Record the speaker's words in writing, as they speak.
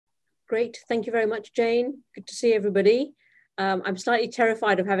Great. Thank you very much, Jane. Good to see everybody. I'm slightly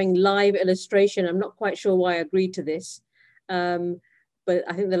terrified of having live illustration. I'm not quite sure why I agreed to this. But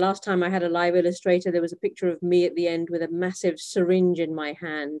I think the last time I had a live illustrator, there was a picture of me at the end with a massive syringe in my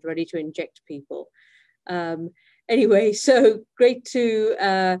hand, ready to inject people. Anyway, so great to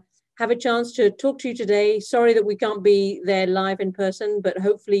have a chance to talk to you today. Sorry that we can't be there live in person, but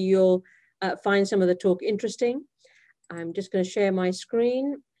hopefully you'll find some of the talk interesting. I'm just going to share my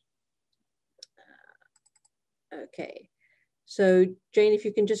screen. Okay, so Jane, if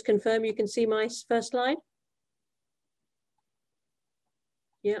you can just confirm you can see my first slide.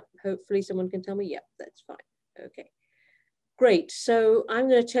 Yeah, hopefully someone can tell me. Yeah, that's fine. Okay, great. So I'm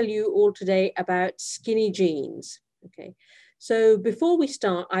going to tell you all today about skinny jeans. Okay, so before we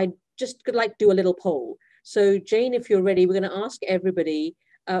start, I'd just like to do a little poll. So Jane, if you're ready, we're going to ask everybody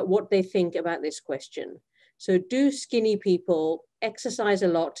what they think about this question. So do skinny people exercise a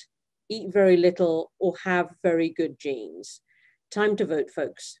lot, eat very little, or have very good genes? Time to vote,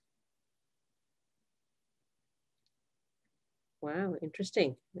 folks. Wow,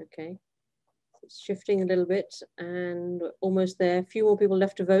 interesting. Okay, it's shifting a little bit and we're almost there. A few more people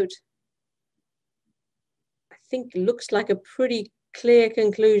left to vote. I think it looks like a pretty clear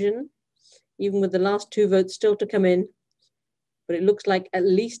conclusion, even with the last two votes still to come in. But it looks like at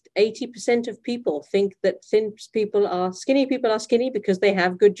least 80% of people think that skinny people are skinny because they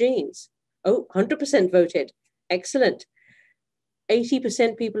have good genes. Oh, 100% voted. Excellent.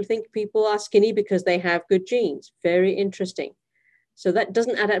 80% people think people are skinny because they have good genes. Very interesting. So that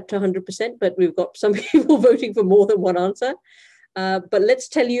doesn't add up to 100%, but we've got some people voting for more than one answer. But let's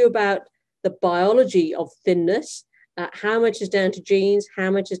tell you about the biology of thinness. How much is down to genes? How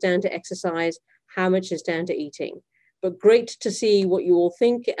much is down to exercise? How much is down to eating? But great to see what you all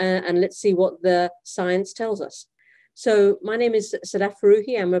think, and let's see what the science tells us. So my name is Sadaf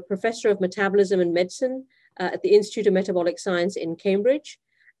Farooqi. I'm a professor of metabolism and medicine at the Institute of Metabolic Science in Cambridge.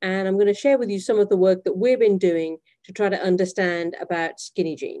 And I'm going to share with you some of the work that we've been doing to try to understand about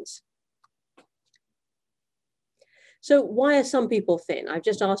skinny jeans. So why are some people thin? I've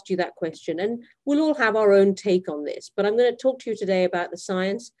just asked you that question, and we'll all have our own take on this, but I'm going to talk to you today about the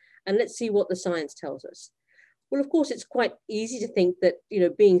science, and let's see what the science tells us. Well, of course, it's quite easy to think that,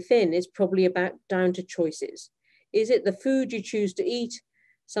 being thin is probably down to choices. Is it the food you choose to eat?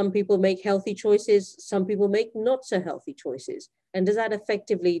 Some people make healthy choices. Some people make not so healthy choices. And does that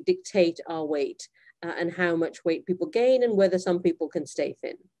effectively dictate our weight and how much weight people gain and whether some people can stay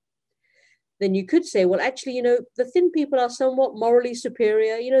thin? Then you could say, well, actually, the thin people are somewhat morally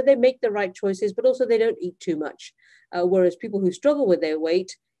superior. They make the right choices, but also they don't eat too much. Whereas people who struggle with their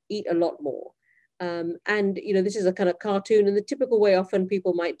weight eat a lot more. And this is a kind of cartoon, and the typical way often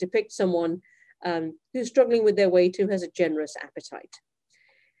people might depict someone who's struggling with their weight, who has a generous appetite.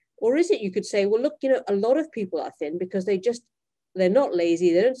 Or is it, you could say, well, look, a lot of people are thin because they're not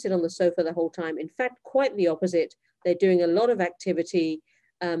lazy. They don't sit on the sofa the whole time. In fact, quite the opposite. They're doing a lot of activity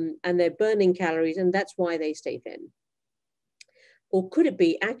and they're burning calories, and that's why they stay thin. Or could it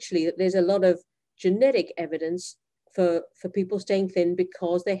be actually that there's a lot of genetic evidence for people staying thin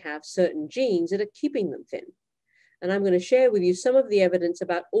because they have certain genes that are keeping them thin? And I'm going to share with you some of the evidence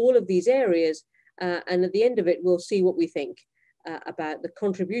about all of these areas. And at the end of it, we'll see what we think about the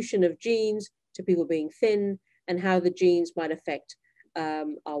contribution of genes to people being thin and how the genes might affect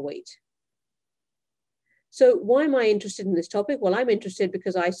our weight. So why am I interested in this topic? Well, I'm interested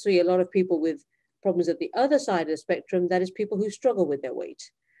because I see a lot of people with problems at the other side of the spectrum, that is people who struggle with their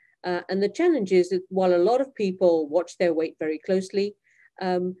weight. And the challenge is that while a lot of people watch their weight very closely,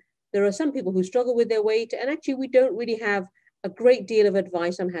 there are some people who struggle with their weight, and actually we don't really have a great deal of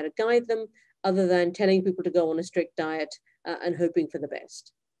advice on how to guide them other than telling people to go on a strict diet and hoping for the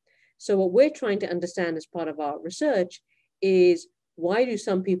best. So what we're trying to understand as part of our research is, why do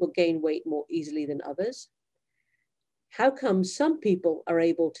some people gain weight more easily than others? How come some people are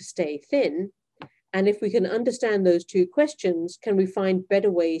able to stay thin? And if we can understand those two questions, can we find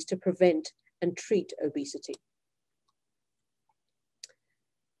better ways to prevent and treat obesity?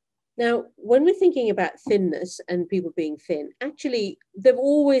 Now, when we're thinking about thinness and people being thin, actually, there have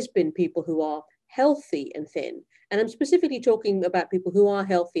always been people who are healthy and thin. And I'm specifically talking about people who are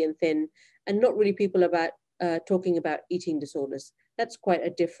healthy and thin, and not really people talking about eating disorders. That's quite a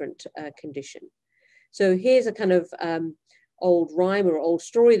different condition. So here's a kind of old rhyme or old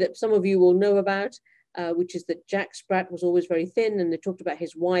story that some of you will know about, which is that Jack Sprat was always very thin, and they talked about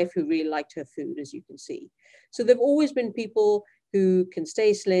his wife who really liked her food, as you can see. So there have always been people who can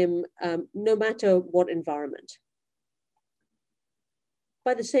stay slim no matter what environment.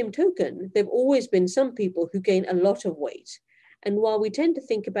 By the same token, there have always been some people who gain a lot of weight. And while we tend to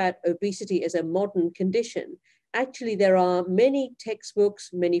think about obesity as a modern condition, actually there are many textbooks,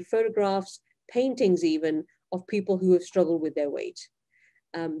 many photographs, paintings even, of people who have struggled with their weight.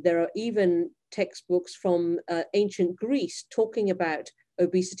 There are even textbooks from ancient Greece talking about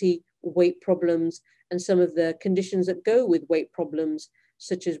obesity, weight problems, and some of the conditions that go with weight problems,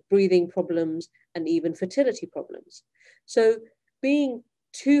 such as breathing problems and even fertility problems. So being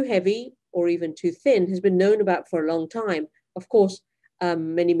too heavy or even too thin has been known about for a long time. Of course,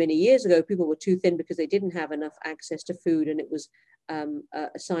 many, many years ago, people were too thin because they didn't have enough access to food, and it was a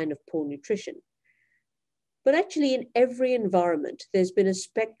sign of poor nutrition. But actually, in every environment, there's been a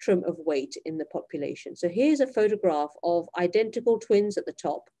spectrum of weight in the population. So here's a photograph of identical twins at the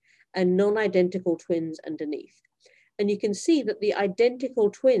top and non-identical twins underneath. And you can see that the identical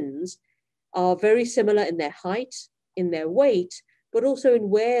twins are very similar in their height, in their weight, but also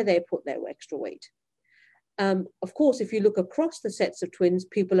in where they put their extra weight. Of course, if you look across the sets of twins,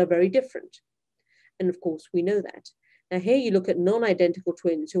 people are very different. And of course, we know that. Now here you look at non-identical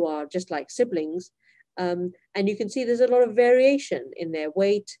twins who are just like siblings, and you can see there's a lot of variation in their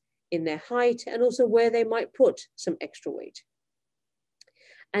weight, in their height, and also where they might put some extra weight.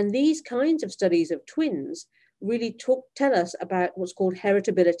 And these kinds of studies of twins really tell us about what's called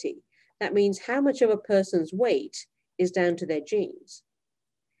heritability. That means how much of a person's weight is down to their genes.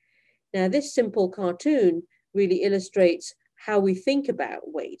 Now, this simple cartoon really illustrates how we think about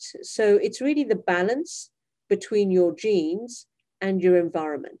weight. So it's really the balance between your genes and your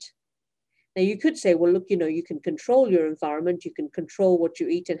environment. Now, you could say, well, look, you can control your environment, you can control what you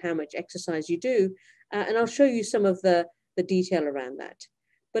eat and how much exercise you do, and I'll show you some of the detail around that.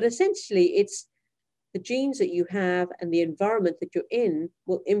 But essentially, it's the genes that you have and the environment that you're in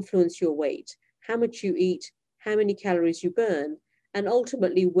will influence your weight, how much you eat, how many calories you burn, and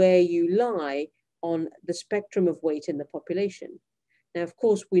ultimately where you lie on the spectrum of weight in the population. Now, of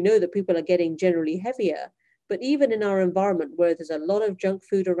course, we know that people are getting generally heavier, but even in our environment where there's a lot of junk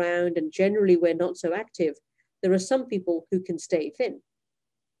food around and generally we're not so active, there are some people who can stay thin.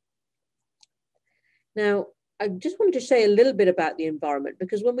 Now, I just wanted to say a little bit about the environment,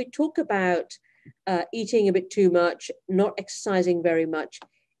 because when we talk about eating a bit too much, not exercising very much,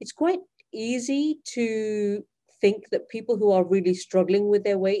 it's quite easy to think that people who are really struggling with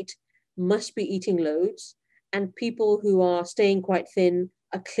their weight must be eating loads, and people who are staying quite thin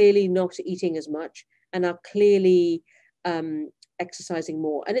are clearly not eating as much and are clearly exercising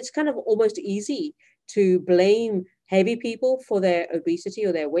more. And it's kind of almost easy to blame heavy people for their obesity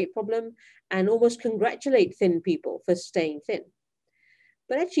or their weight problem and almost congratulate thin people for staying thin.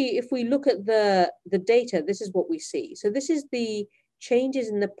 But actually, if we look at the data, this is what we see. So this is the changes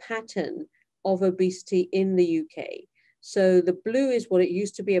in the pattern of obesity in the UK. So the blue is what it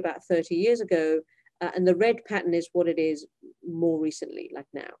used to be about 30 years ago, and the red pattern is what it is more recently, like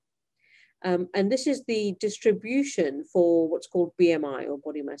now. And this is the distribution for what's called BMI, or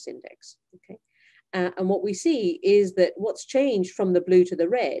body mass index. Okay, and what we see is that what's changed from the blue to the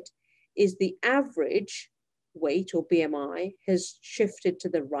red is the average weight, or BMI, has shifted to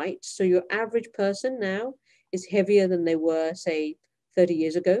the right. So your average person now is heavier than they were, say, 30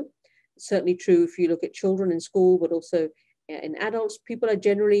 years ago. It's certainly true if you look at children in school, but also in adults, people are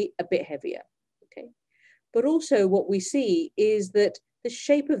generally a bit heavier. Okay, but also what we see is that the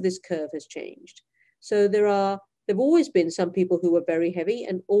shape of this curve has changed. So there've always been some people who are very heavy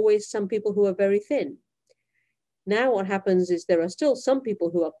and always some people who are very thin. Now what happens is there are still some people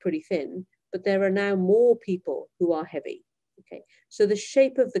who are pretty thin, but there are now more people who are heavy. Okay, so the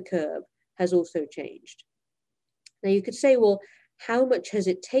shape of the curve has also changed. Now you could say, well, how much has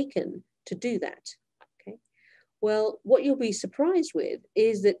it taken to do that? Okay, well, what you'll be surprised with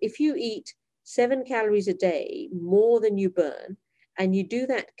is that if you eat 7 calories a day more than you burn, and you do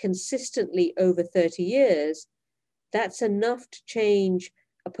that consistently over 30 years, that's enough to change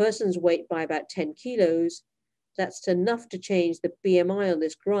a person's weight by about 10 kilos. That's enough to change the BMI on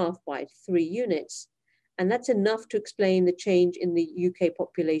this graph by 3 units. And that's enough to explain the change in the UK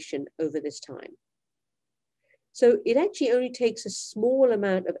population over this time. So it actually only takes a small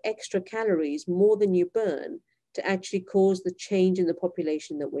amount of extra calories, more than you burn, to actually cause the change in the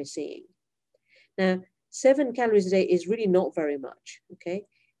population that we're seeing. Now, 7 calories a day is really not very much, okay?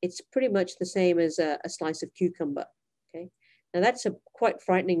 It's pretty much the same as a slice of cucumber, okay? Now, that's quite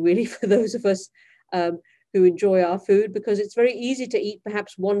frightening, really, for those of us who enjoy our food, because it's very easy to eat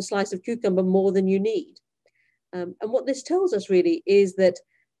perhaps 1 slice of cucumber more than you need. And what this tells us, really, is that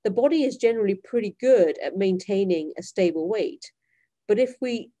the body is generally pretty good at maintaining a stable weight. But if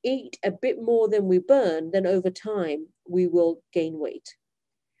we eat a bit more than we burn, then over time, we will gain weight.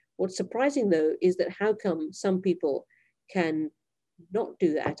 What's surprising, though, is that how come some people can not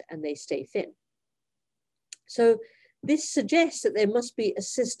do that and they stay thin. So this suggests that there must be a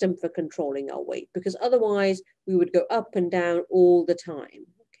system for controlling our weight, because otherwise we would go up and down all the time.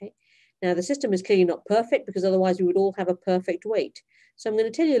 Okay. Now the system is clearly not perfect, because otherwise we would all have a perfect weight. So I'm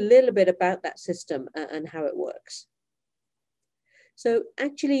going to tell you a little bit about that system and how it works. So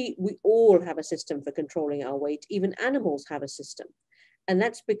actually we all have a system for controlling our weight. Even animals have a system. And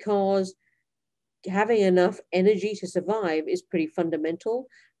that's because having enough energy to survive is pretty fundamental.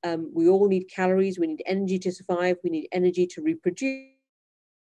 We all need calories, we need energy to survive, we need energy to reproduce,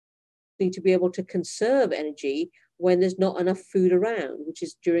 we need to be able to conserve energy when there's not enough food around, which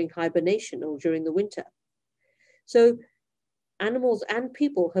is during hibernation or during the winter. So animals and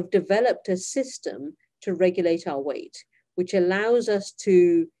people have developed a system to regulate our weight, which allows us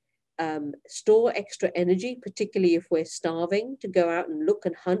to store extra energy, particularly if we're starving, to go out and look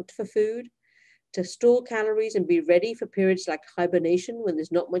and hunt for food, to store calories and be ready for periods like hibernation when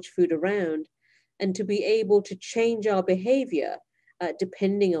there's not much food around, and to be able to change our behavior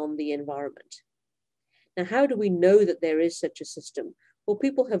depending on the environment. Now, how do we know that there is such a system? Well,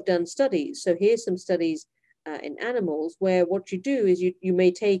 people have done studies. So here's some studies in animals where what you do is you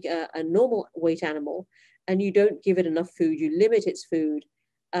may take a normal weight animal and you don't give it enough food, you limit its food,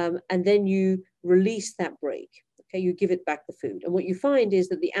 and then you release that break. Okay, you give it back the food. And what you find is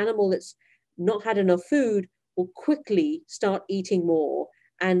that the animal that's not had enough food will quickly start eating more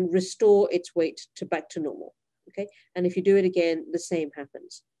and restore its weight back to normal. Okay, and if you do it again, the same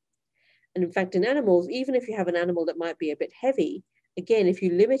happens. And in fact, in animals, even if you have an animal that might be a bit heavy, again, if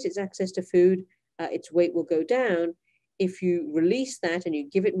you limit its access to food, its weight will go down. If you release that and you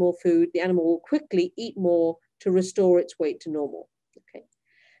give it more food, the animal will quickly eat more to restore its weight to normal. Okay,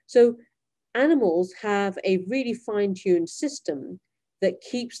 so animals have a really fine-tuned system that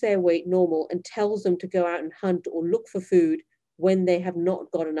keeps their weight normal and tells them to go out and hunt or look for food when they have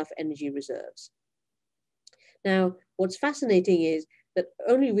not got enough energy reserves. Now, what's fascinating is that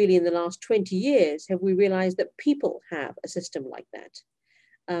only really in the last 20 years have we realized that people have a system like that.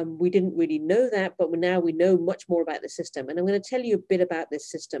 We didn't really know that, but now we know much more about the system. And I'm going to tell you a bit about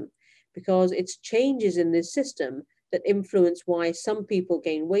this system, because it's changes in this system that influence why some people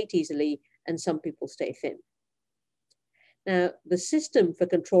gain weight easily and some people stay thin. Now, the system for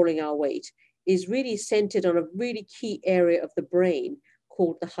controlling our weight is really centered on a really key area of the brain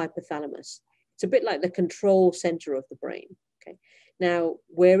called the hypothalamus. It's a bit like the control center of the brain. Okay. Now,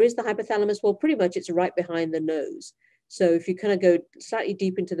 where is the hypothalamus? Well, pretty much it's right behind the nose. So if you kind of go slightly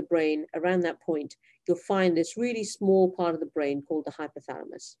deep into the brain, around that point, you'll find this really small part of the brain called the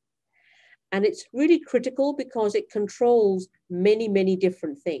hypothalamus. And it's really critical because it controls many, many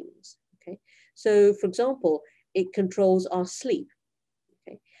different things. Okay. So, for example, it controls our sleep.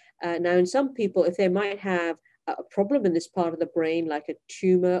 Okay. Now, in some people, if they might have a problem in this part of the brain, like a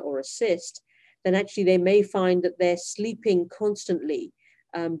tumor or a cyst, then actually they may find that they're sleeping constantly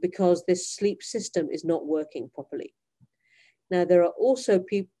because this sleep system is not working properly. Now, there are also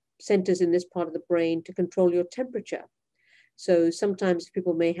centers in this part of the brain to control your temperature. So sometimes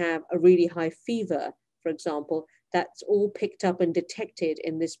people may have a really high fever, for example, that's all picked up and detected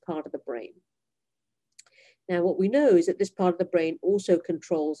in this part of the brain. Now, what we know is that this part of the brain also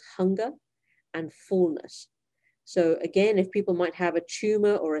controls hunger and fullness. So again, if people might have a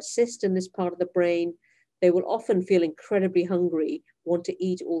tumor or a cyst in this part of the brain, they will often feel incredibly hungry, want to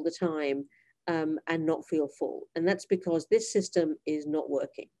eat all the time, and not feel full. And that's because this system is not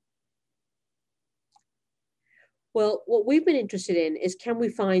working. Well, what we've been interested in is, can we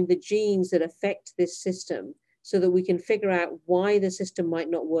find the genes that affect this system so that we can figure out why the system might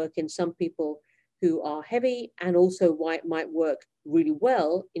not work in some people who are heavy, and also why it might work really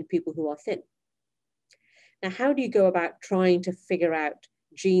well in people who are thin. Now, how do you go about trying to figure out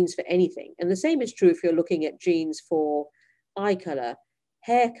genes for anything? And the same is true if you're looking at genes for eye color,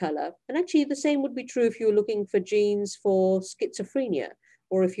 hair color, and actually the same would be true if you were looking for genes for schizophrenia,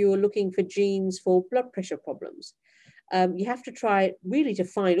 or if you were looking for genes for blood pressure problems. You have to try really to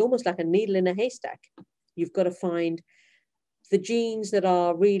find, almost like a needle in a haystack. You've got to find the genes that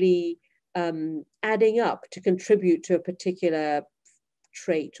are really adding up to contribute to a particular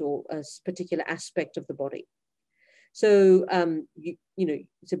trait or a particular aspect of the body. So, you know,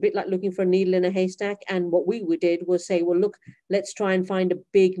 it's a bit like looking for a needle in a haystack. And what we did was say, well, look, let's try and find a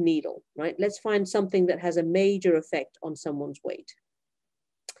big needle, right? Let's find something that has a major effect on someone's weight.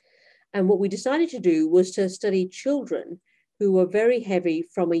 And what we decided to do was to study children who were very heavy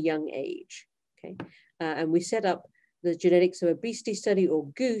from a young age. Okay, and we set up the Genetics of Obesity Study, or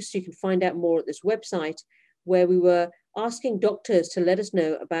GOOSE. You can find out more at this website, where we were asking doctors to let us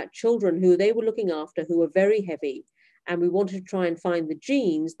know about children who they were looking after who were very heavy, And we wanted to try and find the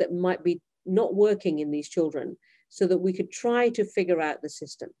genes that might be not working in these children so that we could try to figure out the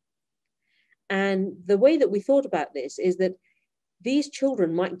system. And the way that we thought about this is that these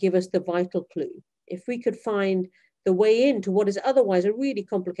children might give us the vital clue. If we could find the way into what is otherwise a really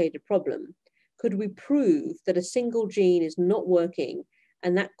complicated problem, could we prove that a single gene is not working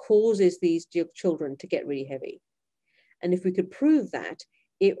and that causes these children to get really heavy? And if we could prove that,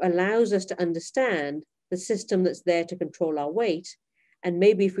 it allows us to understand the system that's there to control our weight. And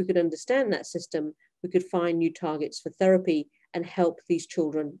maybe if we could understand that system, we could find new targets for therapy and help these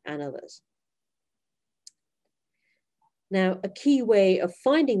children and others. Now, a key way of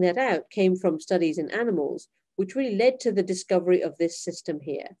finding that out came from studies in animals, which really led to the discovery of this system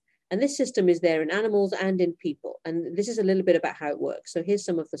here. And this system is there in animals and in people. And this is a little bit about how it works. So here's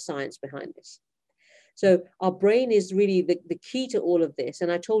some of the science behind this. So our brain is really the key to all of this.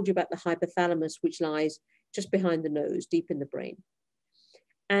 And I told you about the hypothalamus, which lies just behind the nose, deep in the brain.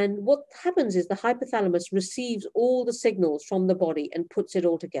 And what happens is the hypothalamus receives all the signals from the body and puts it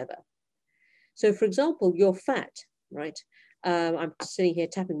all together. So for example, your fat, right? I'm sitting here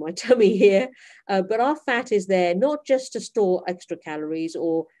tapping my tummy here, but our fat is there not just to store extra calories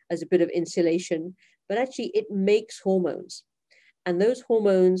or as a bit of insulation, but actually it makes hormones. And those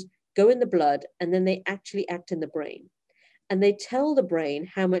hormones go in the blood and then they actually act in the brain. And they tell the brain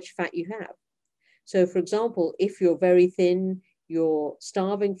how much fat you have. So for example, if you're very thin, you're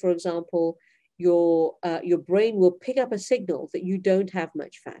starving, for example, your brain will pick up a signal that you don't have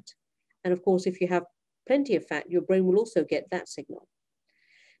much fat. And of course, if you have plenty of fat, your brain will also get that signal.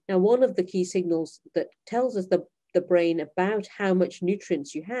 Now, one of the key signals that tells us the brain about how much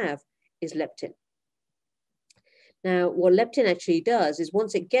nutrients you have is leptin. Now, what leptin actually does is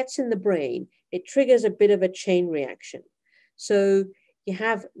once it gets in the brain, it triggers a bit of a chain reaction. So you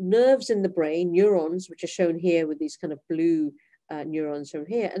have nerves in the brain, neurons, which are shown here with these kind of blue neurons from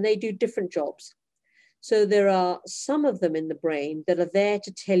here, and they do different jobs. So there are some of them in the brain that are there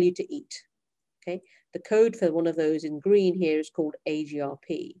to tell you to eat. Okay, the code for one of those in green here is called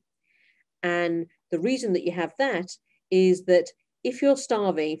AGRP. And the reason that you have that is that if you're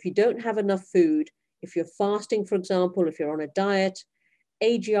starving, if you don't have enough food, if you're fasting, for example, if you're on a diet,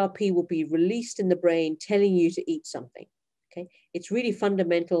 AGRP will be released in the brain telling you to eat something. Okay, it's really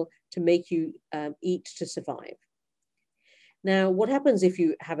fundamental to make you eat to survive. Now, what happens if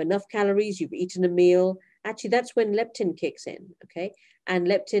you have enough calories, you've eaten a meal? Actually, that's when leptin kicks in, okay? And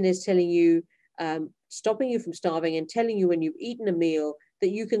leptin is telling you, stopping you from starving and telling you when you've eaten a meal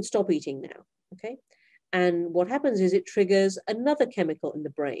that you can stop eating now, okay? And what happens is it triggers another chemical in the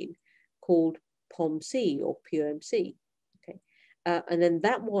brain called POMC or POMC, okay? And then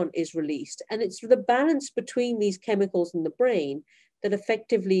that one is released. And it's the balance between these chemicals in the brain that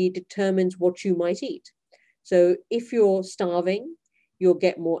effectively determines what you might eat. So if you're starving, you'll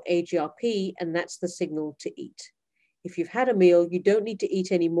get more AGRP, and that's the signal to eat. If you've had a meal, you don't need to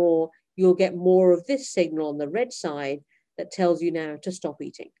eat anymore. You'll get more of this signal on the red side that tells you now to stop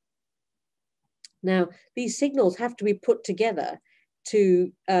eating. Now, these signals have to be put together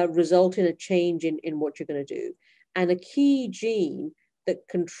to result in a change in what you're going to do. And a key gene that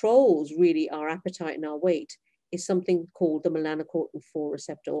controls really our appetite and our weight is something called the melanocortin-4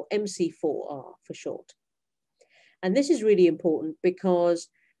 receptor, or MC4R for short. And this is really important because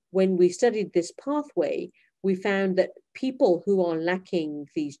when we studied this pathway, we found that people who are lacking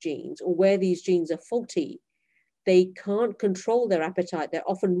these genes or where these genes are faulty, they can't control their appetite. They're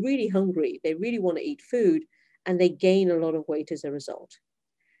often really hungry. They really want to eat food and they gain a lot of weight as a result.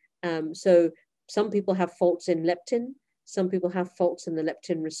 So some people have faults in leptin. Some people have faults in the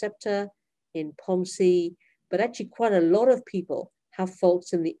leptin receptor, in POMC, but actually quite a lot of people have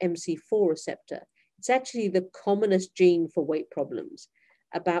faults in the MC4 receptor. It's actually the commonest gene for weight problems.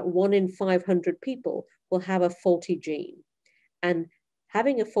 About 1 in 500 people will have a faulty gene. And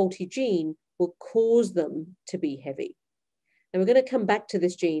having a faulty gene will cause them to be heavy. And we're going to come back to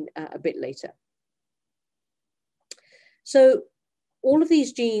this gene a bit later. So all of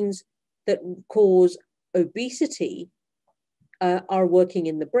these genes that cause obesity are working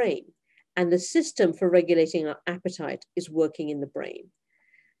in the brain. And the system for regulating our appetite is working in the brain.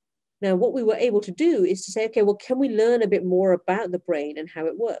 Now, what we were able to do is to say, okay, well, can we learn a bit more about the brain and how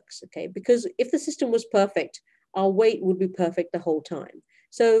it works? Okay, because if the system was perfect, our weight would be perfect the whole time.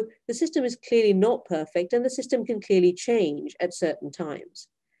 So the system is clearly not perfect, and the system can clearly change at certain times.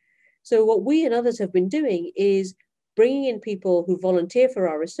 So what we and others have been doing is bringing in people who volunteer for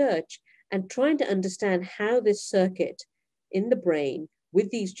our research and trying to understand how this circuit in the brain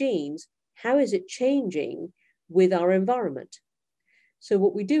with these genes, how is it changing with our environment? So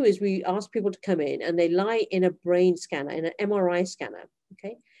what we do is we ask people to come in and they lie in a brain scanner, in an MRI scanner,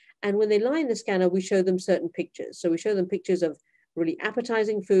 okay? And when they lie in the scanner, we show them certain pictures. So we show them pictures of really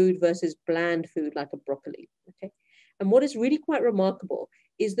appetizing food versus bland food like a broccoli, okay? And what is really quite remarkable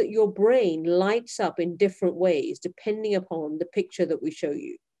is that your brain lights up in different ways depending upon the picture that we show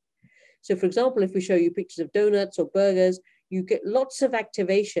you. So for example, if we show you pictures of donuts or burgers, you get lots of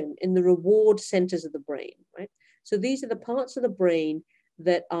activation in the reward centers of the brain, right? So these are the parts of the brain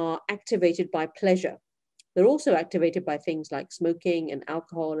that are activated by pleasure. They're also activated by things like smoking and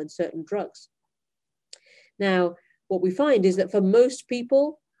alcohol and certain drugs. Now, what we find is that for most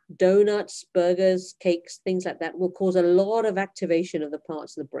people, donuts, burgers, cakes, things like that will cause a lot of activation of the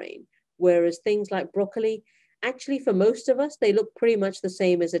parts of the brain, whereas things like broccoli, actually for most of us, they look pretty much the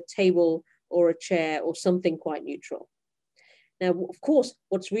same as a table or a chair or something quite neutral. Now, of course,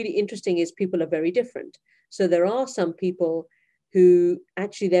 what's really interesting is people are very different. So there are some people who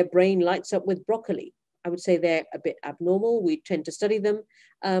actually their brain lights up with broccoli. I would say they're a bit abnormal. We tend to study them,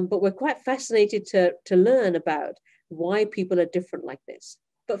 but we're quite fascinated to learn about why people are different like this.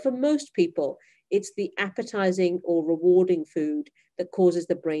 But for most people, it's the appetizing or rewarding food that causes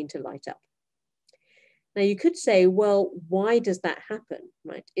the brain to light up. Now, you could say, well, why does that happen,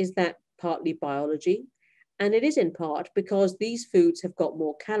 right? Is that partly biology? And it is in part because these foods have got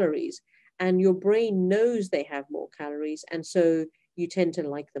more calories and your brain knows they have more calories. And so you tend to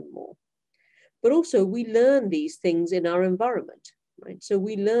like them more. But also we learn these things in our environment, right? So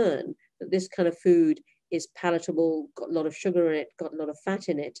we learn that this kind of food is palatable, got a lot of sugar in it, got a lot of fat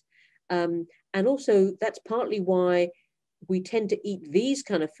in it. And also that's partly why we tend to eat these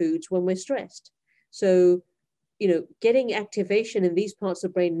kind of foods when we're stressed. So, you know, getting activation in these parts of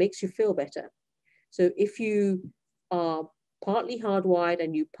the brain makes you feel better. So if you are partly hardwired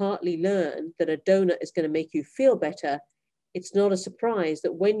and you partly learn that a donut is going to make you feel better, it's not a surprise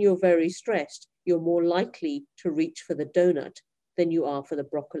that when you're very stressed, you're more likely to reach for the donut than you are for the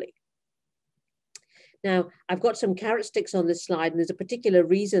broccoli. Now, I've got some carrot sticks on this slide, and there's a particular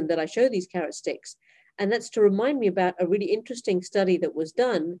reason that I show these carrot sticks, and that's to remind me about a really interesting study that was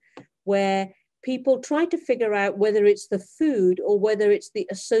done where people tried to figure out whether it's the food or whether it's the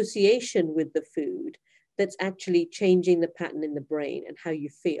association with the food that's actually changing the pattern in the brain and how you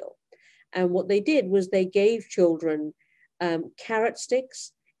feel. And what they did was they gave children carrot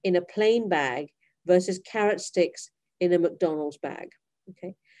sticks in a plain bag versus carrot sticks in a McDonald's bag,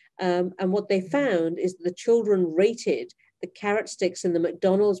 okay? And what they found is the children rated the carrot sticks in the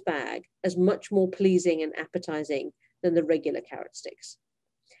McDonald's bag as much more pleasing and appetizing than the regular carrot sticks.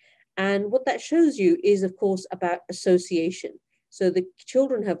 And what that shows you is, of course, about association. So the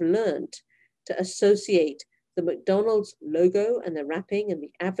children have learned to associate the McDonald's logo and the wrapping and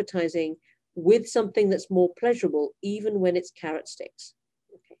the advertising with something that's more pleasurable, even when it's carrot sticks.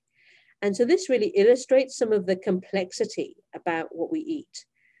 Okay. And so this really illustrates some of the complexity about what we eat.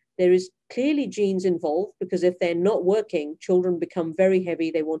 There is clearly genes involved because if they're not working, children become very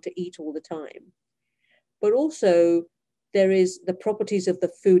heavy. They want to eat all the time. But also there is the properties of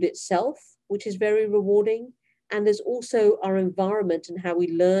the food itself, which is very rewarding. And there's also our environment and how we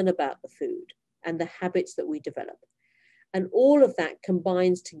learn about the food and the habits that we develop. And all of that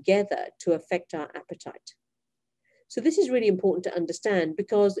combines together to affect our appetite. So this is really important to understand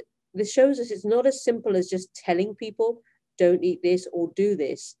because this shows us it's not as simple as just telling people, don't eat this or do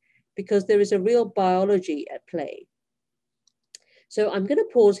this, because there is a real biology at play. So I'm going to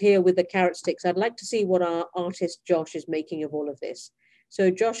pause here with the carrot sticks. I'd like to see what our artist Josh is making of all of this.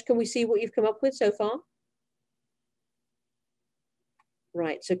 So Josh, can we see what you've come up with so far?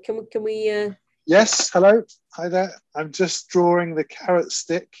 Right, so can we... Yes, hello, hi there. I'm just drawing the carrot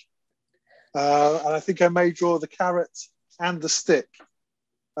stick. And I think I may draw the carrot and the stick.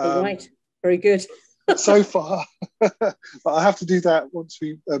 Right, very good. So far, but I have to do that once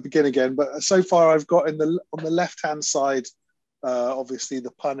we begin again. But so far I've got on the left-hand side, obviously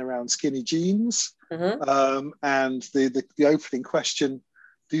the pun around skinny jeans, and the opening question: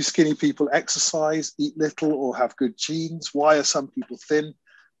 do skinny people exercise, eat little, or have good genes? Why are some people thin?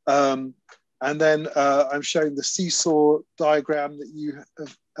 And then I'm showing the seesaw diagram that you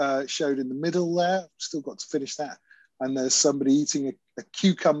have showed in the middle there. Still got to finish that. And there's somebody eating a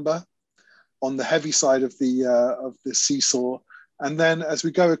cucumber on the heavy side of the seesaw. And then as we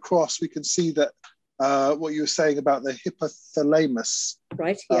go across, we can see that what you were saying about the hypothalamus,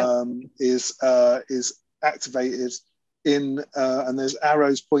 right, yeah, is activated in, and there's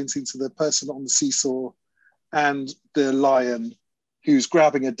arrows pointing to the person on the seesaw and the lion who's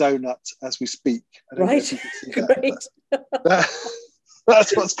grabbing a donut as we speak. I don't know if you can see that,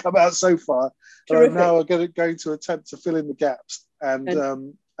 that's what's come out so far. And I'm now going to attempt to fill in the gaps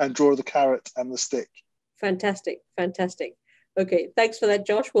and draw the carrot and the stick. Fantastic, fantastic. Okay, thanks for that,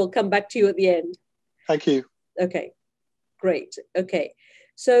 Josh. We'll come back to you at the end. Thank you. Okay, great. Okay,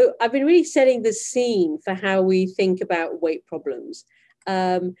 so I've been really setting the scene for how we think about weight problems,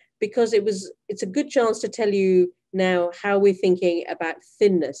 because it's a good chance to tell you now how we're thinking about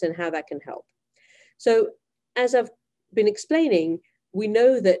thinness and how that can help. So as I've been explaining, we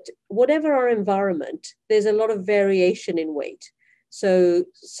know that whatever our environment, there's a lot of variation in weight. So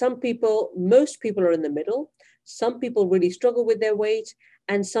most people are in the middle. Some people really struggle with their weight,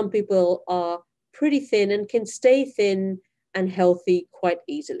 and some people are pretty thin and can stay thin and healthy quite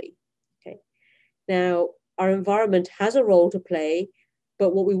easily. Okay. Now, our environment has a role to play,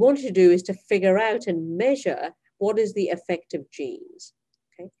 but what we want to do is to figure out and measure what is the effect of genes.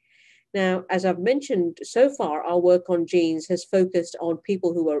 Okay. Now, as I've mentioned so far, our work on genes has focused on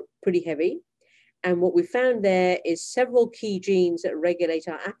people who are pretty heavy. And what we found there is several key genes that regulate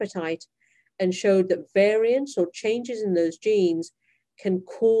our appetite, and showed that variants or changes in those genes can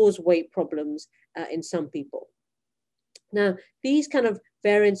cause weight problems in some people. Now, these kind of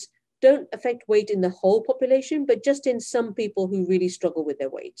variants don't affect weight in the whole population, but just in some people who really struggle with their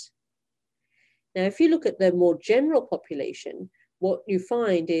weight. Now, if you look at the more general population, what you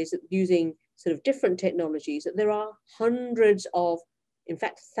find is that using sort of different technologies, that there are hundreds of, in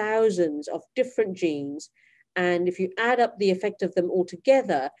fact, thousands of different genes. And if you add up the effect of them all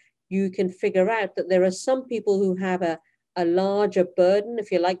together, you can figure out that there are some people who have a larger burden.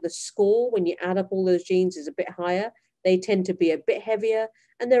 If you like, the score, when you add up all those genes, is a bit higher. They tend to be a bit heavier.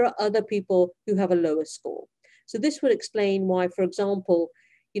 And there are other people who have a lower score. So this would explain why, for example,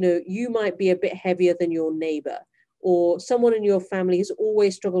 you might be a bit heavier than your neighbor, or someone in your family has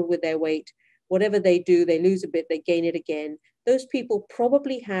always struggled with their weight. Whatever they do, they lose a bit, they gain it again. Those people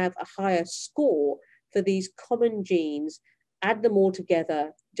probably have a higher score for these common genes. Add them all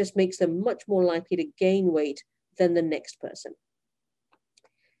together, just makes them much more likely to gain weight than the next person.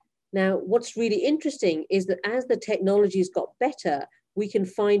 Now, what's really interesting is that as the technologies got better, we can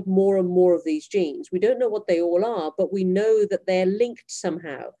find more and more of these genes. We don't know what they all are, but we know that they're linked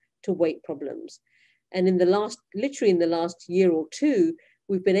somehow to weight problems. And literally in the last year or two,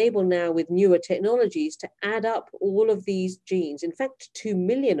 we've been able now with newer technologies to add up all of these genes, in fact, 2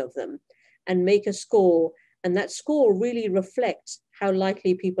 million of them, and make a score. And that score really reflects how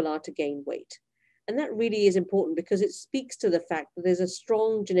likely people are to gain weight. And that really is important because it speaks to the fact that there's a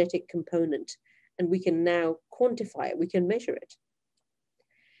strong genetic component, and we can now quantify it, we can measure it.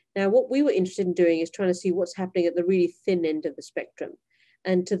 Now, what we were interested in doing is trying to see what's happening at the really thin end of the spectrum.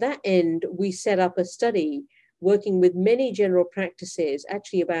 And to that end, we set up a study working with many general practices,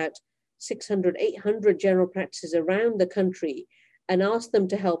 actually about 600, 800 general practices around the country, and asked them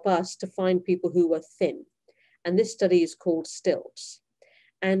to help us to find people who were thin. And this study is called STILTS.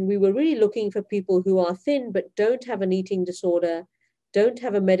 And we were really looking for people who are thin, but don't have an eating disorder, don't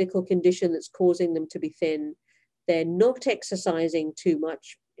have a medical condition that's causing them to be thin. They're not exercising too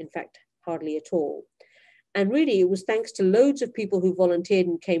much, in fact, hardly at all. And really, it was thanks to loads of people who volunteered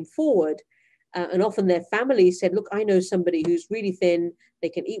and came forward. And often their families said, look, I know somebody who's really thin. They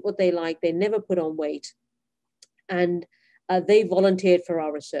can eat what they like. They never put on weight. And they volunteered for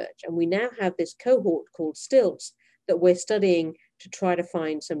our research. And we now have this cohort called STILTS that we're studying to try to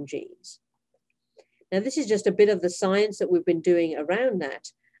find some genes. Now, this is just a bit of the science that we've been doing around that.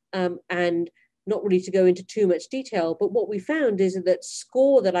 And not really to go into too much detail, but what we found is that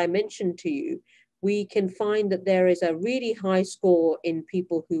score that I mentioned to you, we can find that there is a really high score in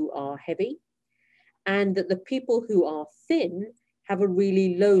people who are heavy, and that the people who are thin have a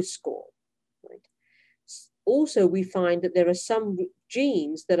really low score. Right? Also, we find that there are some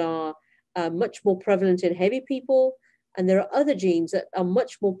genes that are much more prevalent in heavy people, and there are other genes that are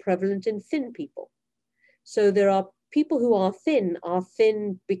much more prevalent in thin people. So there are people who are thin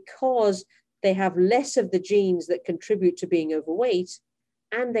because they have less of the genes that contribute to being overweight,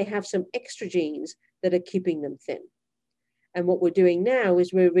 and they have some extra genes that are keeping them thin. And what we're doing now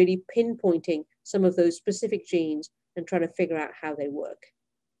is we're really pinpointing some of those specific genes and trying to figure out how they work.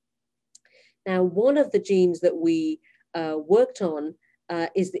 Now, one of the genes that we worked on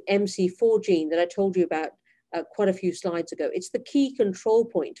is the MC4 gene that I told you about quite a few slides ago. It's the key control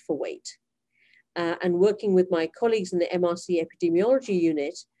point for weight. And working with my colleagues in the MRC epidemiology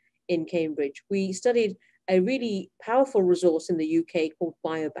unit in Cambridge, we studied a really powerful resource in the UK called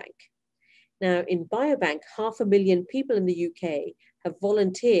Biobank. Now, in Biobank, 500,000 people in the UK have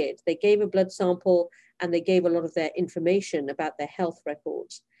volunteered. They gave a blood sample and they gave a lot of their information about their health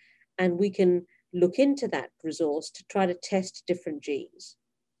records. And we can look into that resource to try to test different genes.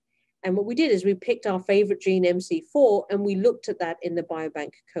 And what we did is we picked our favorite gene, MC4, and we looked at that in the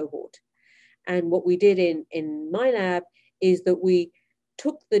biobank cohort. And what we did in my lab is that we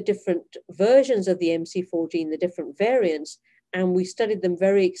took the different versions of the MC4 gene, the different variants, and we studied them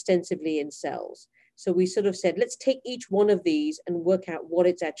very extensively in cells. So we sort of said, let's take each one of these and work out what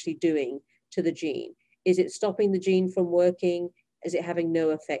it's actually doing to the gene. Is it stopping the gene from working? Is it having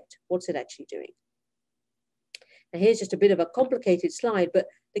no effect? What's it actually doing? Now here's just a bit of a complicated slide, but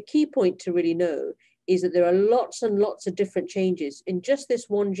the key point to really know is that there are lots and lots of different changes in just this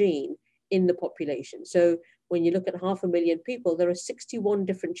one gene in the population. So when you look at 500,000 people, there are 61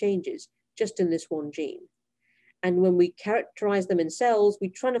 different changes just in this one gene. And when we characterize them in cells, we're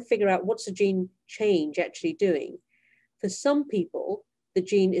trying to figure out what's the gene change actually doing. For some people, the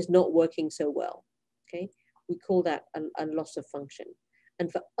gene is not working so well, okay? We call that a loss of function.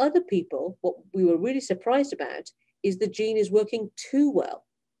 And for other people, what we were really surprised about is the gene is working too well,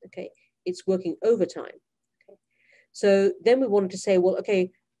 okay? It's working overtime, okay? So then we wanted to say, well, okay,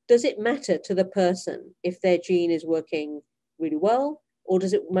 does it matter to the person if their gene is working really well, or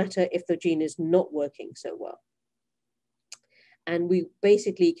does it matter if the gene is not working so well? And we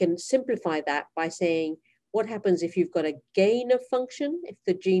basically can simplify that by saying, what happens if you've got a gain of function, if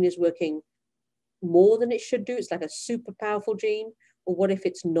the gene is working more than it should do, it's like a super powerful gene, or what if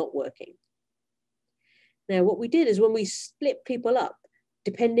it's not working? Now, what we did is when we split people up,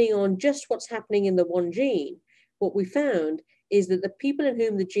 depending on just what's happening in the one gene, what we found is that the people in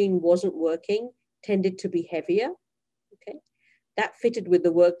whom the gene wasn't working tended to be heavier, okay? That fitted with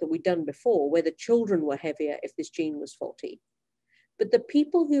the work that we'd done before, where the children were heavier if this gene was faulty. But the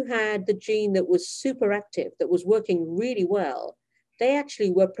people who had the gene that was super active, that was working really well, they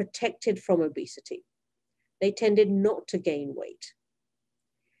actually were protected from obesity. They tended not to gain weight.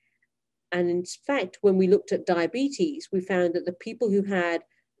 And in fact, when we looked at diabetes, we found that the people who had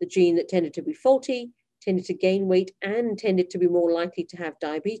the gene that tended to be faulty tended to gain weight and tended to be more likely to have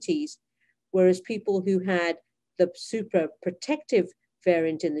diabetes, whereas people who had the super protective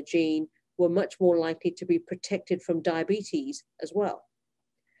variant in the gene were much more likely to be protected from diabetes as well.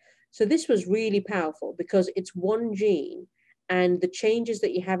 So this was really powerful because it's one gene, and the changes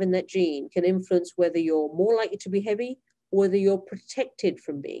that you have in that gene can influence whether you're more likely to be heavy or whether you're protected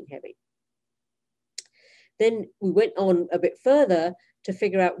from being heavy. Then we went on a bit further to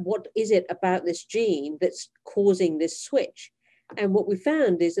figure out what is it about this gene that's causing this switch. And what we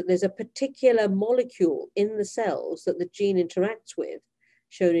found is that there's a particular molecule in the cells that the gene interacts with,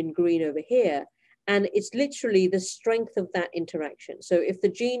 shown in green over here. And it's literally the strength of that interaction. So if the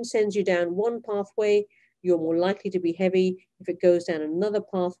gene sends you down one pathway, you're more likely to be heavy. If it goes down another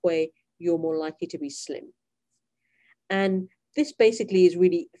pathway, you're more likely to be slim. And this basically is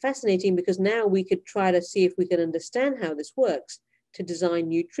really fascinating because now we could try to see if we can understand how this works to design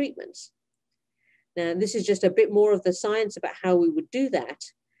new treatments. Now, this is just a bit more of the science about how we would do that.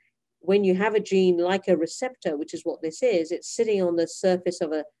 When you have a gene like a receptor, which is what this is, it's sitting on the surface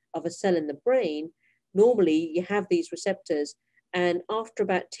of a cell in the brain. Normally, you have these receptors, and after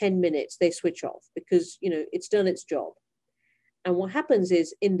about 10 minutes, they switch off because, you know, it's done its job. And what happens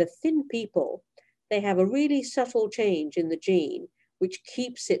is in the thin people, they have a really subtle change in the gene, which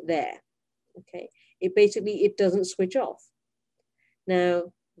keeps it there, okay? It doesn't switch off.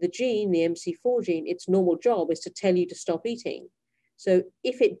 Now, the gene, the MC4 gene, its normal job is to tell you to stop eating. So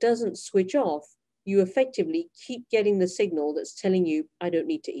if it doesn't switch off, you effectively keep getting the signal that's telling you, I don't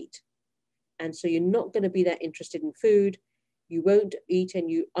need to eat. And so you're not going to be that interested in food. You won't eat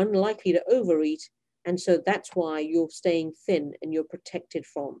and you're unlikely to overeat. And so that's why you're staying thin and you're protected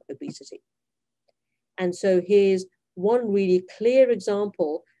from obesity. And so here's one really clear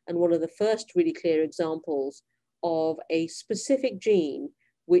example, and one of the first really clear examples of a specific gene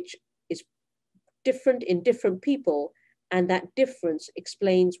which is different in different people, and that difference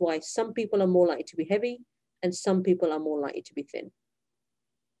explains why some people are more likely to be heavy and some people are more likely to be thin.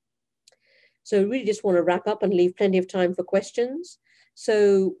 So really just want to wrap up and leave plenty of time for questions.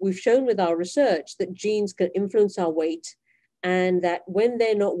 So we've shown with our research that genes can influence our weight, and that when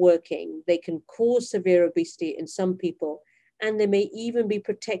they're not working, they can cause severe obesity in some people, and they may even be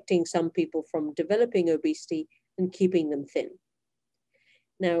protecting some people from developing obesity and keeping them thin.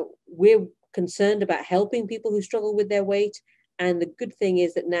 Now, we're concerned about helping people who struggle with their weight, and the good thing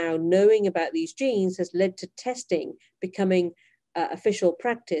is that now knowing about these genes has led to testing becoming official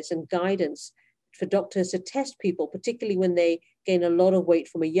practice and guidance for doctors to test people, particularly when they gain a lot of weight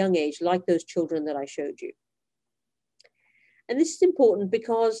from a young age, like those children that I showed you. And this is important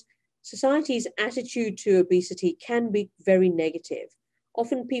because society's attitude to obesity can be very negative.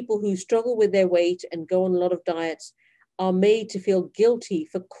 Often people who struggle with their weight and go on a lot of diets are made to feel guilty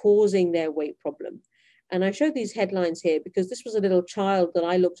for causing their weight problem. And I showed these headlines here because this was a little child that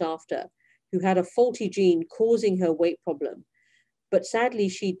I looked after who had a faulty gene causing her weight problem. But sadly,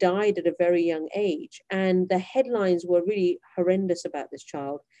 she died at a very young age. And the headlines were really horrendous about this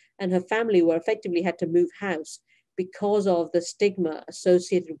child. And her family were effectively had to move house because of the stigma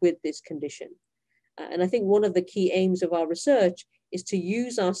associated with this condition. And I think one of the key aims of our research is to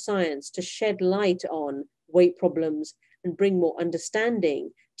use our science to shed light on weight problems and bring more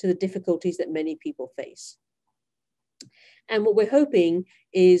understanding to the difficulties that many people face. And what we're hoping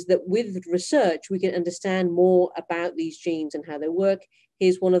is that with research, we can understand more about these genes and how they work.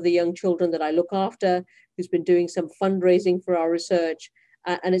 Here's one of the young children that I look after who's been doing some fundraising for our research.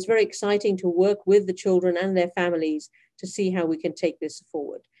 And it's very exciting to work with the children and their families to see how we can take this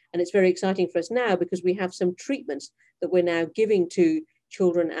forward. And it's very exciting for us now because we have some treatments that we're now giving to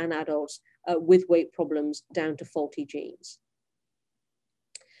children and adults with weight problems down to faulty genes.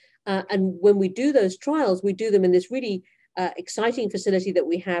 And when we do those trials, we do them in this really exciting facility that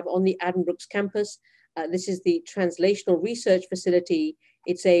we have on the Addenbrooke's campus. This is the Translational Research Facility.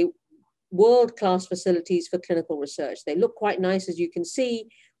 It's a world-class facilities for clinical research. They look quite nice, as you can see.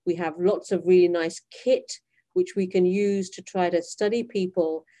 We have lots of really nice kit, which we can use to try to study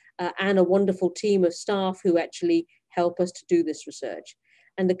people, and a wonderful team of staff who actually help us to do this research.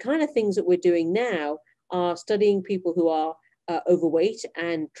 And the kind of things that we're doing now are studying people who are overweight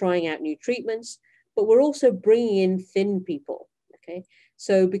and trying out new treatments, but we're also bringing in thin people, okay?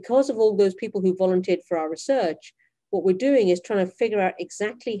 So because of all those people who volunteered for our research, what we're doing is trying to figure out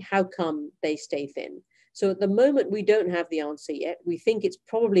exactly how come they stay thin. So at the moment, we don't have the answer yet. We think it's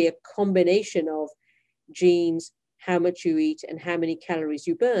probably a combination of genes, how much you eat, and how many calories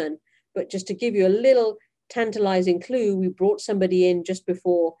you burn. But just to give you a little tantalizing clue, we brought somebody in just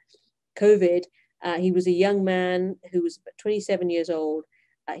before COVID. He was a young man who was 27 years old.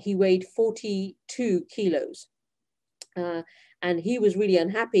 He weighed 42 kilos. And he was really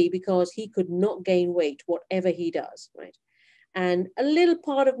unhappy because he could not gain weight, whatever he does, right? And a little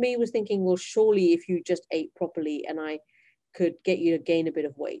part of me was thinking, well, surely if you just ate properly and I could get you to gain a bit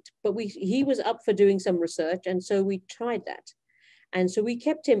of weight. But he was up for doing some research, and so we tried that. And so we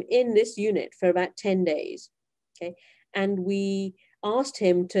kept him in this unit for about 10 days, okay? And we asked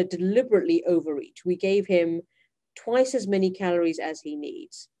him to deliberately overeat. We gave him twice as many calories as he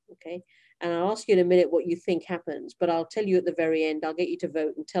needs, okay? And I'll ask you in a minute what you think happens, but I'll tell you at the very end. I'll get you to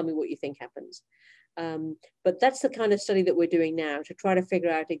vote and tell me what you think happens. But that's the kind of study that we're doing now to try to figure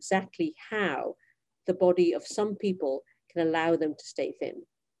out exactly how the body of some people can allow them to stay thin.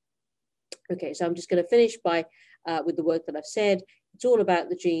 Okay, so I'm just going to finish by with the work that I've said. It's all about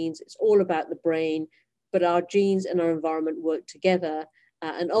the genes. It's all about the brain, but our genes and our environment work together.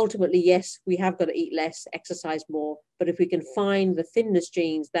 And ultimately, yes, we have got to eat less, exercise more, but if we can find the thinness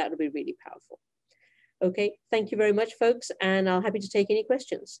genes, that would be really powerful. Okay, thank you very much, folks, and I'm happy to take any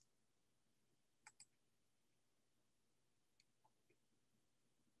questions.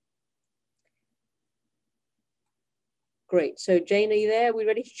 Great, so Jane, are you there? Are we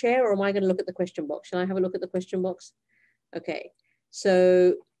ready to share, or am I going to look at the question box? Shall I have a look at the question box? Okay,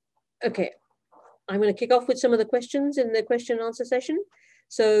 so, okay, I'm going to kick off with some of the questions in the question and answer session.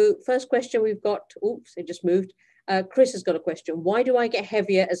 So first question we've got, oops, it just moved. Chris has got a question. Why do I get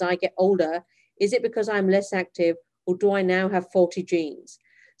heavier as I get older? Is it because I'm less active, or do I now have faulty genes?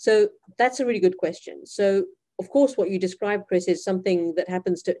 So that's a really good question. So of course, what you described, Chris, is something that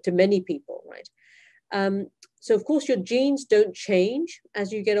happens to many people, right? So of course, your genes don't change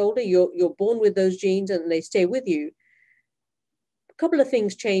as you get older. You're born with those genes and they stay with you. A couple of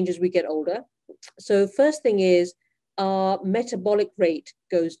things change as we get older. So first thing is, our metabolic rate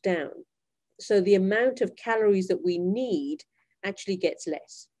goes down. So the amount of calories that we need actually gets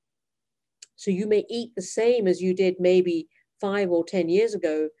less. So you may eat the same as you did maybe 5 or 10 years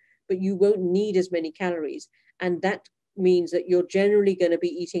ago, but you won't need as many calories. And that means that you're generally going to be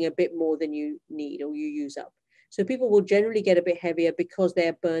eating a bit more than you need or you use up. So people will generally get a bit heavier because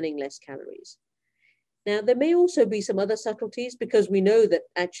they're burning less calories. Now, there may also be some other subtleties because we know that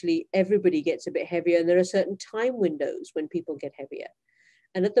actually everybody gets a bit heavier and there are certain time windows when people get heavier.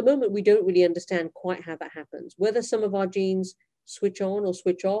 And at the moment, we don't really understand quite how that happens. Whether some of our genes switch on or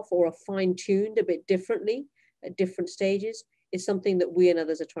switch off or are fine-tuned a bit differently at different stages is something that we and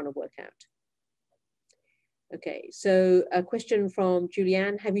others are trying to work out. Okay, so a question from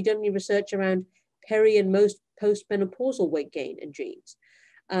Julianne. Have you done any research around peri and most postmenopausal weight gain and genes?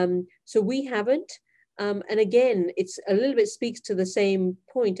 So we haven't. And again, it's a little bit speaks to the same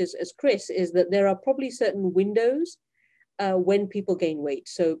point as Chris, is that there are probably certain windows when people gain weight.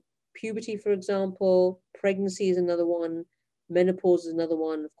 So puberty, for example, pregnancy is another one, menopause is another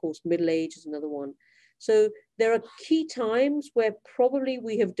one, of course, middle age is another one. So there are key times where probably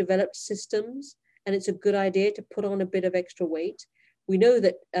we have developed systems and it's a good idea to put on a bit of extra weight. We know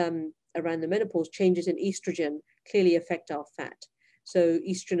that around the menopause, changes in estrogen clearly affect our fat. So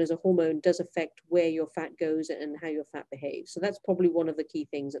estrogen as a hormone does affect where your fat goes and how your fat behaves. So that's probably one of the key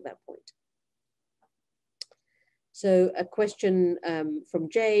things at that point. So a question from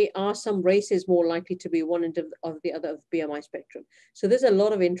Jay, are some races more likely to be one end of the other of the BMI spectrum? So there's a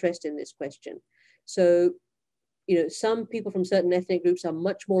lot of interest in this question. So, you know, some people from certain ethnic groups are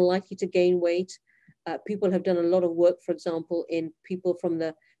much more likely to gain weight. People have done a lot of work, for example, in people from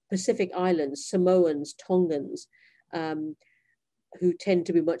the Pacific Islands, Samoans, Tongans, who tend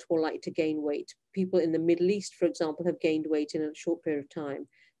to be much more likely to gain weight. People in the Middle East, for example, have gained weight in a short period of time.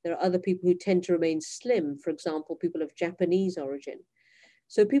 There are other people who tend to remain slim, for example, people of Japanese origin.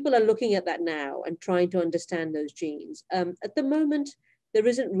 So people are looking at that now and trying to understand those genes. At the moment, there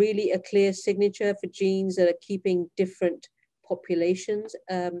isn't really a clear signature for genes that are keeping different populations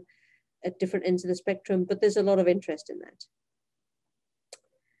at different ends of the spectrum, but there's a lot of interest in that.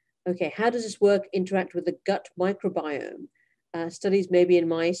 Okay, how does this work interact with the gut microbiome? Studies maybe in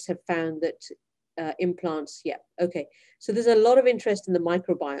mice have found that implants, yeah, okay. So there's a lot of interest in the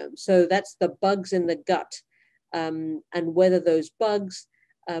microbiome. So that's the bugs in the gut and whether those bugs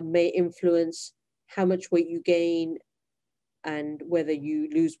may influence how much weight you gain and whether you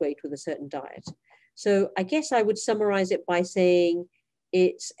lose weight with a certain diet. So I guess I would summarize it by saying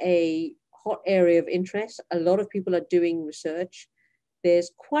it's a hot area of interest. A lot of people are doing research.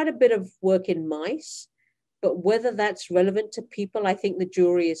 There's quite a bit of work in mice, but whether that's relevant to people, I think the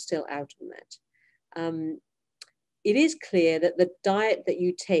jury is still out on that. It is clear that the diet that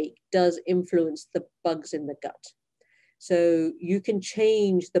you take does influence the bugs in the gut. So you can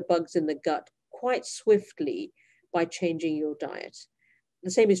change the bugs in the gut quite swiftly by changing your diet.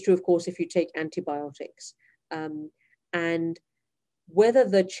 The same is true, of course, if you take antibiotics. And whether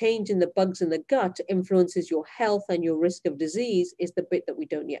the change in the bugs in the gut influences your health and your risk of disease is the bit that we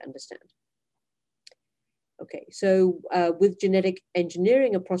don't yet understand. Okay, so with genetic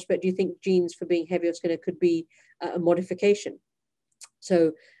engineering a prospect, do you think genes for being heavy or skinny could be a modification?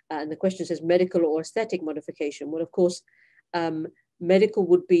 So, and the question says medical or aesthetic modification. Well, of course, medical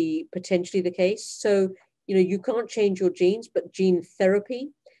would be potentially the case. So, you know, you can't change your genes, but gene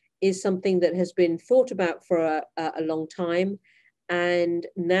therapy is something that has been thought about for a long time. And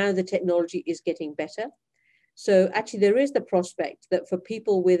now the technology is getting better. So actually there is the prospect that for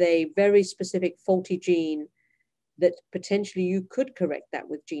people with a very specific faulty gene, that potentially you could correct that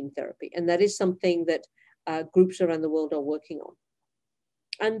with gene therapy. And that is something that groups around the world are working on.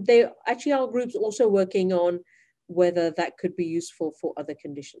 And there actually are groups also working on whether that could be useful for other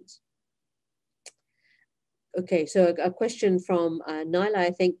conditions. Okay, so a question from Nyla,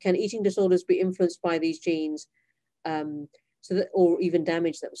 I think, can eating disorders be influenced by these genes or even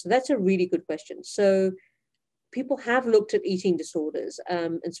damage them? So that's a really good question. So people have looked at eating disorders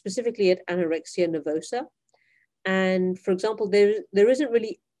and specifically at anorexia nervosa. And for example, there isn't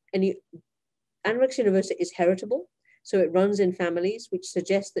really any, anorexia nervosa is heritable. So it runs in families, which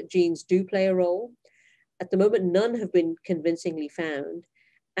suggests that genes do play a role. At the moment, none have been convincingly found.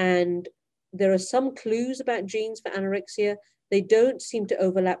 And there are some clues about genes for anorexia. They don't seem to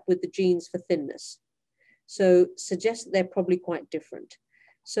overlap with the genes for thinness. So suggests that they're probably quite different.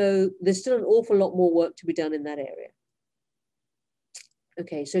 So there's still an awful lot more work to be done in that area.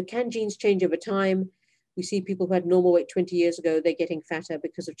 Okay, so can genes change over time? We see people who had normal weight 20 years ago, they're getting fatter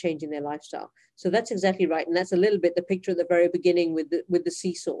because of changing their lifestyle. So that's exactly right. And that's a little bit the picture at the very beginning with the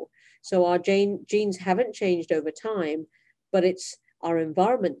seesaw. So our genes haven't changed over time, but it's our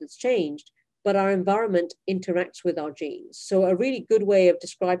environment that's changed, but our environment interacts with our genes. So a really good way of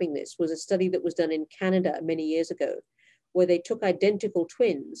describing this was a study that was done in Canada many years ago, where they took identical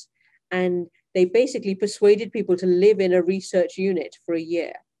twins and they basically persuaded people to live in a research unit for a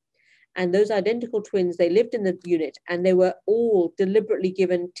year. And those identical twins, they lived in the unit and they were all deliberately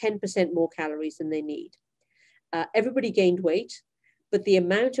given 10% more calories than they need. Everybody gained weight, but the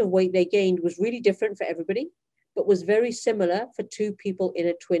amount of weight they gained was really different for everybody, but was very similar for two people in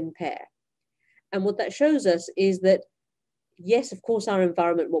a twin pair. And what that shows us is that, yes, of course, our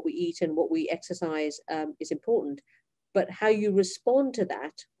environment, what we eat and what we exercise is important, but how you respond to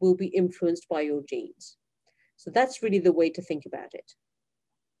that will be influenced by your genes. So that's really the way to think about it.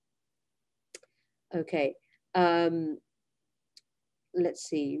 Okay, let's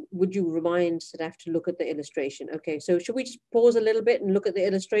see. Would you remind Sadaf to look at the illustration? Okay, so should we just pause a little bit and look at the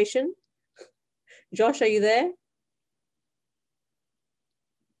illustration? Josh, are you there?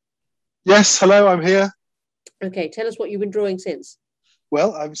 Yes, hello, I'm here. Okay, tell us what you've been drawing since.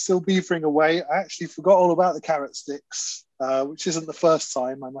 Well, I'm still beavering away. I actually forgot all about the carrot sticks, which isn't the first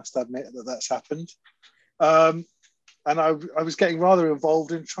time, I must admit, that that's happened. Um, and I was getting rather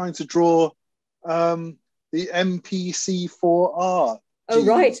involved in trying to draw the MPC4R Oh, gene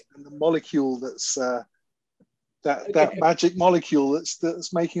right. and the molecule that's that Okay. magic molecule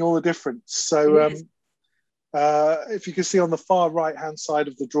that's making all the difference. It So is. if you can see on the far right hand side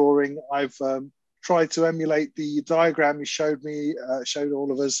of the drawing, I've tried to emulate the diagram you showed me, showed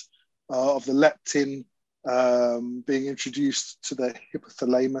all of us, of the leptin being introduced to the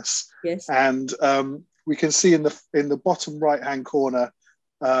hypothalamus. Yes. And we can see in the bottom right hand corner,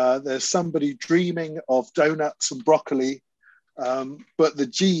 there's somebody dreaming of donuts and broccoli, but the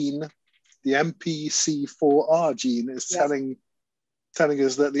gene, the MPC4R gene, is Yep. telling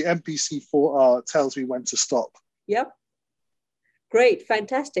us that the MPC4R tells me when to stop. Yep. Great.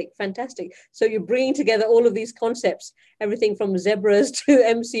 Fantastic. Fantastic. So you're bringing together all of these concepts, everything from zebras to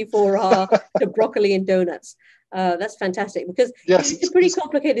MC4R to broccoli and donuts. That's fantastic because Yes, it's a pretty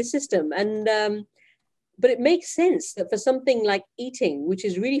complicated system. And but it makes sense that for something like eating, which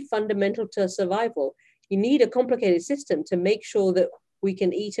is really fundamental to survival, you need a complicated system to make sure that we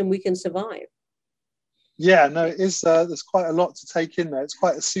can eat and we can survive. yeah, no, it is. There's quite a lot to take in there. It's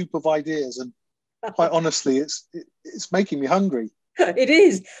quite a soup of ideas, and quite honestly, it's making me hungry. It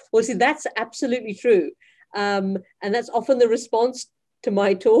is. Well, see, that's absolutely true. And that's often the response to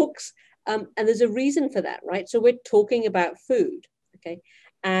my talks. And there's a reason for that, right? So we're talking about food, okay?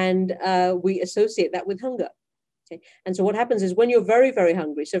 And we associate that with hunger. Okay. And so what happens is when you're very, very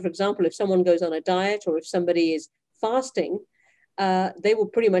hungry, so for example, if someone goes on a diet or if somebody is fasting, they will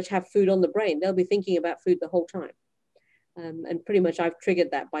pretty much have food on the brain. They'll be thinking about food the whole time. And pretty much I've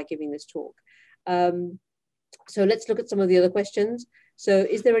triggered that by giving this talk. So let's look at some of the other questions. So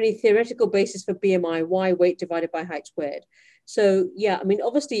is there any theoretical basis for BMI? Why weight divided by height squared? So yeah, I mean,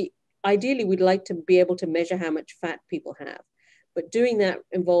 obviously, ideally, we'd like to be able to measure how much fat people have. But doing that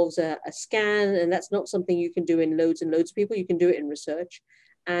involves a scan, and that's not something you can do in loads and loads of people. You can do it in research.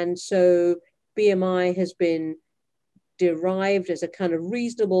 And so BMI has been derived as a kind of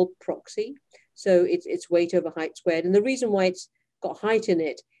reasonable proxy. So it's weight over height squared. And the reason why it's got height in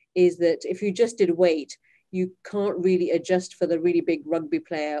it is that if you just did weight, you can't really adjust for the really big rugby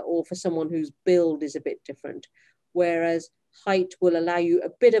player or for someone whose build is a bit different. Whereas height will allow you a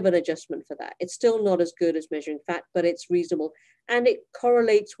bit of an adjustment for that. It's still not as good as measuring fat, but it's reasonable. And it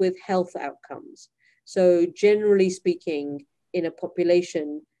correlates with health outcomes. So generally speaking, in a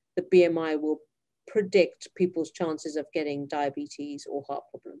population, the BMI will predict people's chances of getting diabetes or heart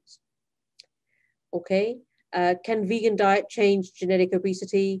problems. Okay. Can vegan diet change genetic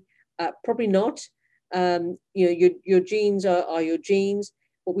obesity? Probably not. Your genes are your genes.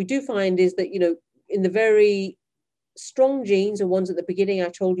 What we do find is that, in the very strong genes and ones at the beginning, I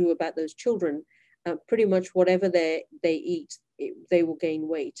told you about those children, pretty much whatever they eat, they will gain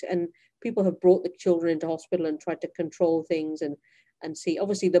weight. And people have brought the children into hospital and tried to control things and see,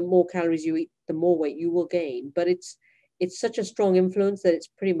 obviously, the more calories you eat, the more weight you will gain. But it's such a strong influence that it's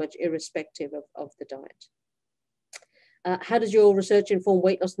pretty much irrespective of the diet. How does your research inform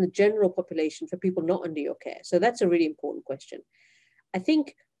weight loss in the general population for people not under your care? So that's a really important question. I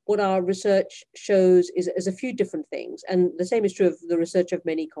think what our research shows is a few different things, and the same is true of the research of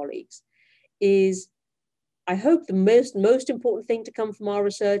many colleagues, is I hope the most important thing to come from our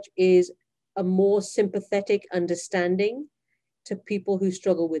research is a more sympathetic understanding to people who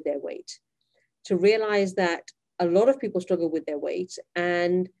struggle with their weight, to realize that a lot of people struggle with their weight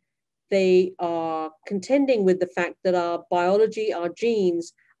and they are contending with the fact that our biology, our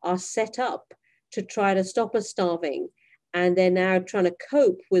genes are set up to try to stop us starving. And they're now trying to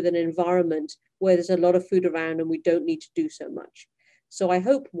cope with an environment where there's a lot of food around and we don't need to do so much. So I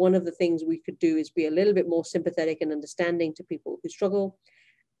hope one of the things we could do is be a little bit more sympathetic and understanding to people who struggle,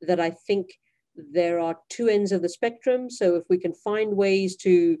 that I think there are two ends of the spectrum. So if we can find ways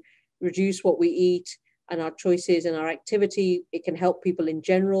to reduce what we eat and our choices and our activity, it can help people in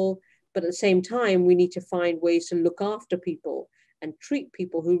general. But at the same time, we need to find ways to look after people and treat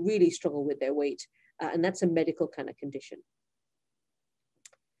people who really struggle with their weight. And that's a medical kind of condition.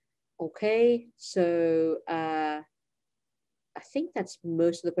 Okay, so I think that's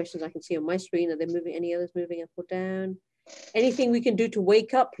most of the questions I can see on my screen. Are there moving, any others moving up or down? Anything we can do to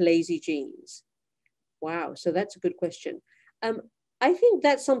wake up lazy genes? Wow, so that's a good question. I think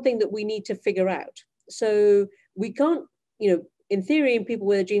that's something that we need to figure out. So we can't, in theory, in people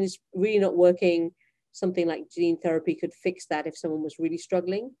where the gene is really not working, something like gene therapy could fix that if someone was really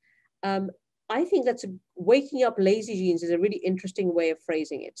struggling. I think waking up lazy genes is a really interesting way of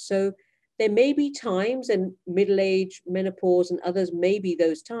phrasing it. So there may be times, and middle age, menopause, and others may be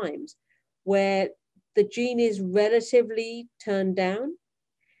those times, where the gene is relatively turned down,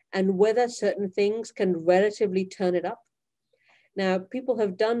 and whether certain things can relatively turn it up. Now, people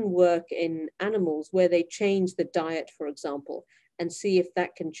have done work in animals where they change the diet, for example, and see if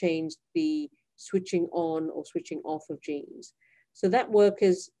that can change the switching on or switching off of genes. So that work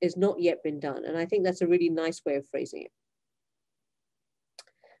is not yet been done. And I think that's a really nice way of phrasing it.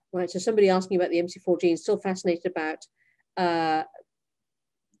 Right, so somebody asking about the MC4 gene, still fascinated about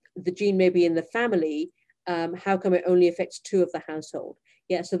the gene maybe in the family. How come it only affects 2 of the household?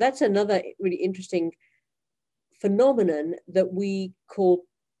 Yeah, so that's another really interesting phenomenon that we call,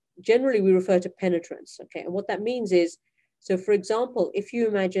 generally we refer to penetrance, okay? And what that means is, so for example, if you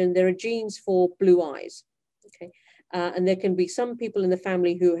imagine there are genes for blue eyes, okay? And there can be some people in the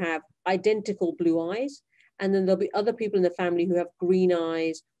family who have identical blue eyes, and then there'll be other people in the family who have green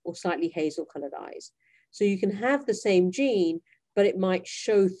eyes or slightly hazel colored eyes. So you can have the same gene, but it might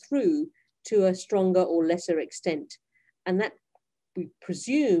show through to a stronger or lesser extent. And that, we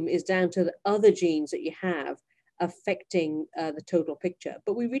presume, is down to the other genes that you have affecting the total picture.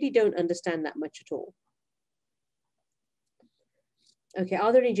 But we really don't understand that much at all. Okay,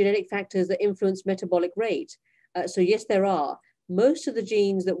 are there any genetic factors that influence metabolic rate? So yes, there are. Most of the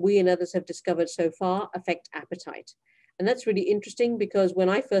genes that we and others have discovered so far affect appetite. And that's really interesting, because when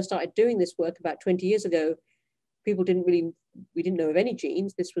I first started doing this work about 20 years ago, people we didn't know of any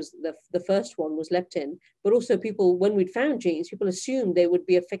genes. This was the first one was leptin, but also people, when we'd found genes, people assumed they would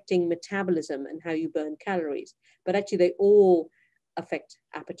be affecting metabolism and how you burn calories, but actually they all affect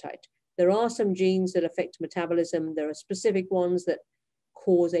appetite. There are some genes that affect metabolism. There are specific ones that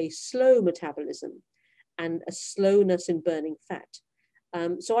cause a slow metabolism and a slowness in burning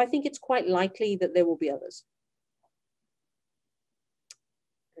fat. So I think it's quite likely that there will be others.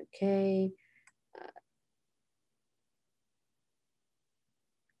 Okay.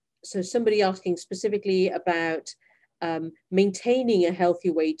 So somebody asking specifically about maintaining a healthy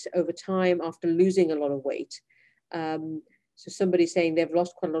weight over time after losing a lot of weight. So somebody saying they've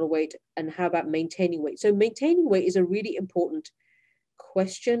lost quite a lot of weight, and how about maintaining weight? So maintaining weight is a really important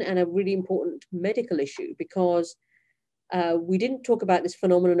question and a really important medical issue, because we didn't talk about this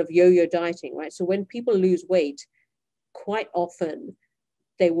phenomenon of yo-yo dieting, right? So when people lose weight, quite often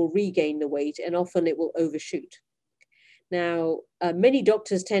they will regain the weight, and often it will overshoot. Now, many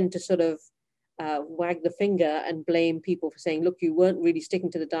doctors tend to sort of wag the finger and blame people for saying, look, you weren't really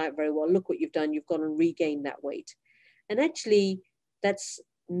sticking to the diet very well. Look what you've done. You've gone and regained that weight. And actually, that's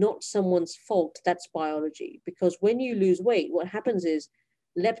not someone's fault. That's biology. Because when you lose weight, what happens is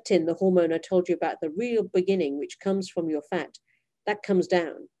leptin, the hormone I told you about, the real beginning, which comes from your fat, that comes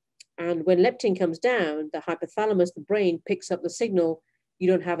down. And when leptin comes down, the hypothalamus, the brain, picks up the signal, you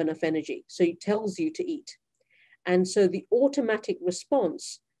don't have enough energy. So it tells you to eat. And so the automatic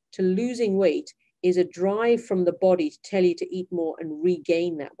response to losing weight is a drive from the body to tell you to eat more and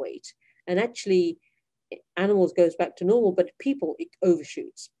regain that weight. And actually, animals goes back to normal, but people, it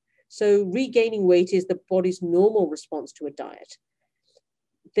overshoots. So regaining weight is the body's normal response to a diet.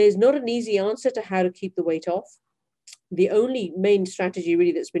 There's not an easy answer to how to keep the weight off. The only main strategy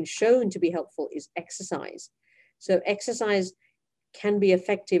really that's been shown to be helpful is exercise. So exercise can be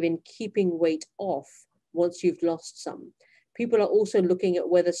effective in keeping weight off once you've lost some. People are also looking at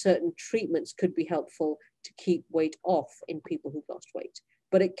whether certain treatments could be helpful to keep weight off in people who've lost weight.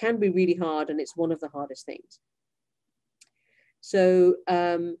 But it can be really hard, and it's one of the hardest things. So,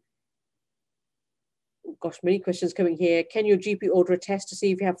 gosh, many questions coming here. Can your GP order a test to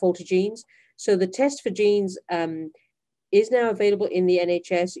see if you have faulty genes? So the test for genes is now available in the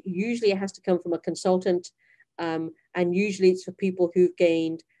NHS. Usually it has to come from a consultant, and usually it's for people who've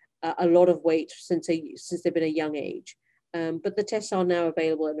gained a lot of weight since they've been a young age. But the tests are now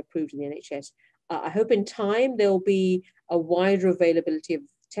available and approved in the NHS. I hope in time there'll be a wider availability of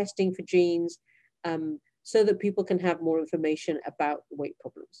testing for genes so that people can have more information about weight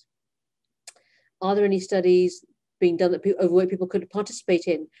problems. Are there any studies being done that overweight people could participate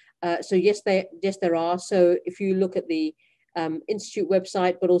in? So yes, there are. So if you look at the Institute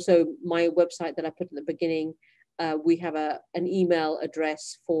website, but also my website that I put at the beginning, we have an email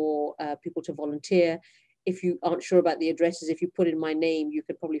address for people to volunteer. If you aren't sure about the addresses, if you put in my name, you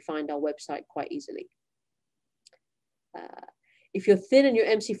could probably find our website quite easily. If you're thin and your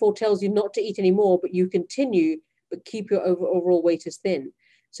MC4 tells you not to eat anymore, but you continue, but keep your overall weight as thin.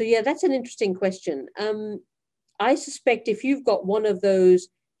 So yeah, that's an interesting question. I suspect if you've got one of those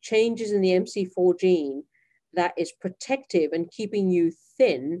changes in the MC4 gene that is protective and keeping you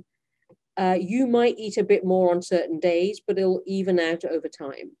thin, you might eat a bit more on certain days, but it'll even out over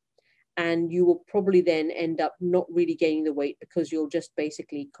time. and you will probably then end up not really gaining the weight because you'll just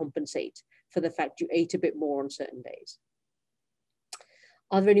basically compensate for the fact you ate a bit more on certain days.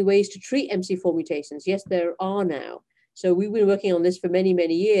 Are there any ways to treat MC4 mutations? Yes, there are now. So we've been working on this for many,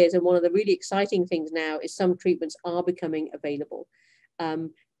 many years. And one of the really exciting things now is some treatments are becoming available,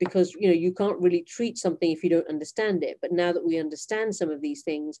 because, you know, you can't really treat something if you don't understand it. But now that we understand some of these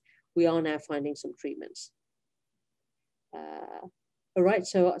things, we are now finding some treatments. All right,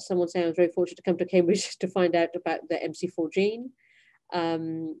 so someone saying I was very fortunate to come to Cambridge to find out about the MC4 gene.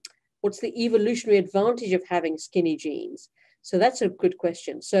 What's the evolutionary advantage of having skinny genes? So that's a good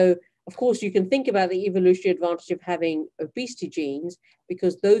question. So of course you can think about the evolutionary advantage of having obesity genes,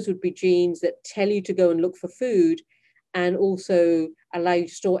 because those would be genes that tell you to go and look for food and also allow you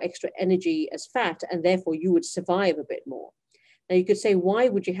to store extra energy as fat, and therefore you would survive a bit more. Now you could say, why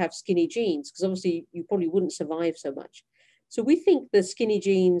would you have skinny genes? Because obviously you probably wouldn't survive so much. So we think the skinny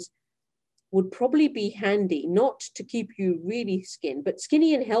genes would probably be handy, not to keep you really skinny, but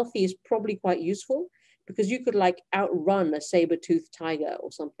skinny and healthy is probably quite useful, because you could like outrun a saber-toothed tiger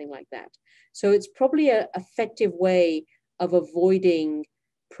or something like that. So it's probably an effective way of avoiding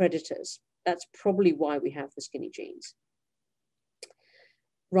predators. That's probably why we have the skinny genes.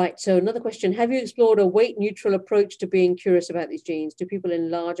 Right, so another question. Have you explored a weight-neutral approach to being curious about these genes? Do people in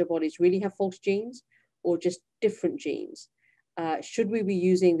larger bodies really have faulty genes, or just different genes? Should we be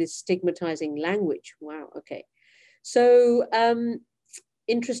using this stigmatizing language? Wow, okay. So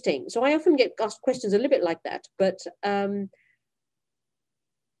interesting. So I often get asked questions a little bit like that, but I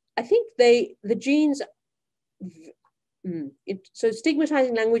think the genes, so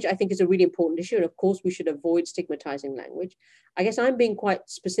stigmatizing language, I think, is a really important issue. And of course, we should avoid stigmatizing language. I guess I'm being quite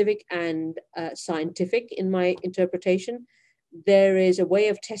specific and scientific in my interpretation. There is a way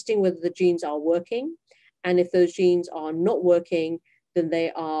of testing whether the genes are working. And if those genes are not working, then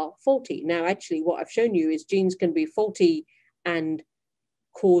they are faulty. Now, actually, what I've shown you is genes can be faulty and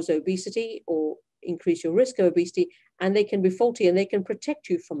cause obesity or increase your risk of obesity, and they can be faulty and they can protect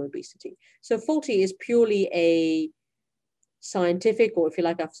you from obesity. So faulty is purely a scientific, or if you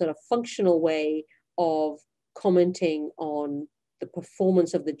like, a sort of functional way of commenting on the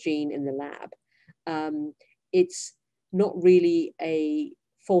performance of the gene in the lab. It's not really a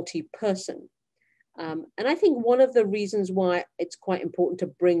faulty person. And I think one of the reasons why it's quite important to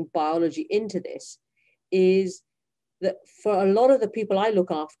bring biology into this is that for a lot of the people I look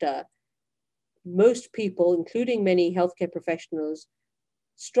after, most people, including many healthcare professionals,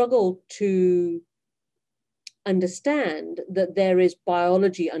 struggle to understand that there is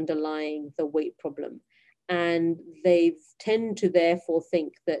biology underlying the weight problem. And they tend to therefore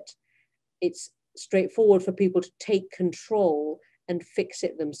think that it's straightforward for people to take control and fix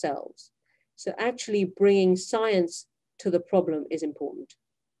it themselves. So actually bringing science to the problem is important.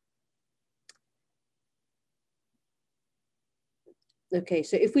 Okay,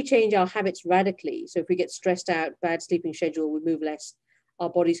 so if we change our habits radically, so if we get stressed out, bad sleeping schedule, we move less, our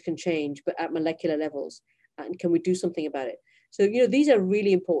bodies can change, but at molecular levels. And can we do something about it? So, you know, these are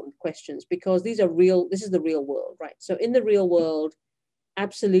really important questions, because these are real, this is the real world, right? So in the real world,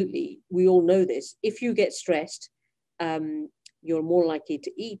 absolutely, we all know this. If you get stressed, you're more likely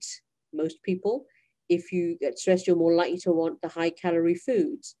to eat. Most people, if you get stressed, you're more likely to want the high calorie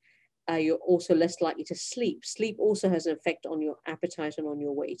foods. You're also less likely to sleep. Sleep also has an effect on your appetite and on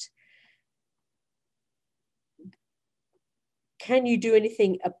your weight. Can you do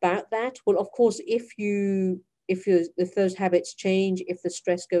anything about that? Well, of course, if those habits change, if the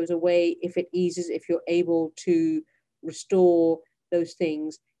stress goes away, if it eases, if you're able to restore those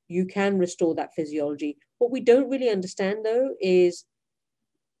things, you can restore that physiology. What we don't really understand, though, is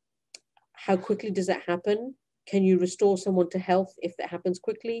how quickly does that happen? Can you restore someone to health if that happens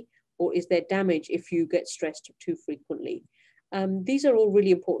quickly? Or is there damage if you get stressed too frequently? These are all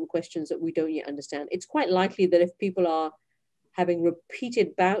really important questions that we don't yet understand. It's quite likely that if people are having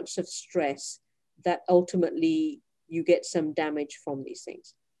repeated bouts of stress, that ultimately you get some damage from these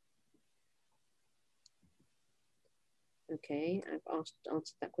things. Okay, I've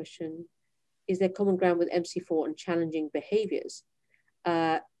answered that question. Is there common ground with MC4 and challenging behaviors?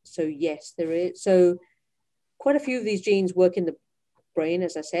 So yes, there is. So quite a few of these genes work in the brain.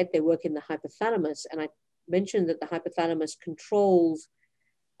 As I said, they work in the hypothalamus. And I mentioned that the hypothalamus controls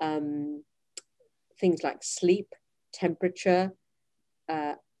things like sleep, temperature,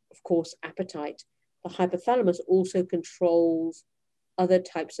 of course, appetite. The hypothalamus also controls other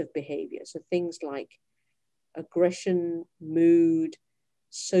types of behavior. So things like aggression, mood,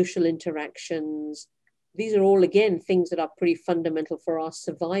 social interactions. These are all, again, things that are pretty fundamental for our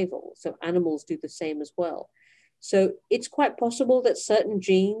survival. So animals do the same as well. So it's quite possible that certain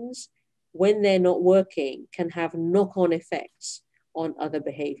genes when they're not working, can have knock-on effects on other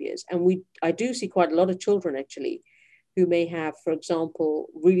behaviors. And I do see quite a lot of children actually who may have, for example,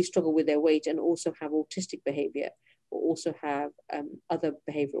 really struggle with their weight and also have autistic behavior, or also have other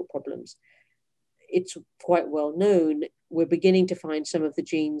behavioral problems. It's quite well known. We're beginning to find some of the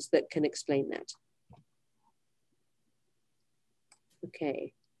genes that can explain that.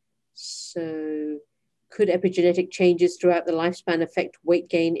 Okay, so could epigenetic changes throughout the lifespan affect weight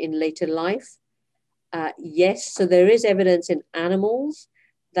gain in later life? Yes, so there is evidence in animals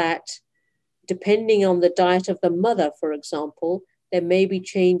that depending on the diet of the mother, for example, there may be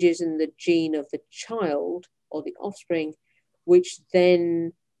changes in the gene of the child or the offspring, which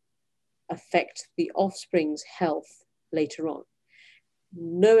then affect the offspring's health later on.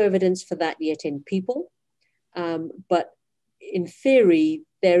 No evidence for that yet in people, but in theory,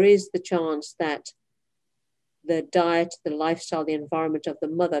 there is the chance that the diet, the lifestyle, the environment of the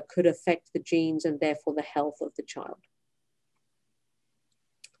mother could affect the genes and therefore the health of the child.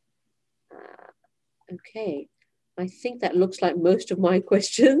 Okay, I think that looks like most of my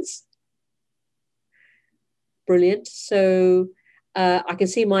questions. Brilliant. So I can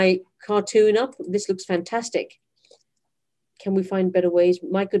see my cartoon up. This looks fantastic. Can we find better ways?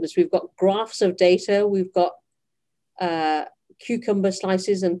 My goodness, we've got graphs of data. We've got cucumber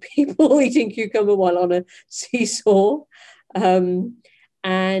slices and people eating cucumber while on a seesaw. Yeah,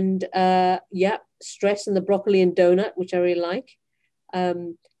 stress and the broccoli and donut, which I really like.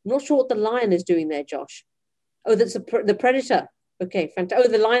 I'm not sure what the lion is doing there, Josh. Oh, that's the predator. Okay, fantastic.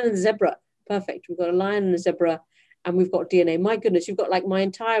 Oh, the lion and the zebra. Perfect. We've got a lion and a zebra, and we've got DNA. My goodness, you've got like my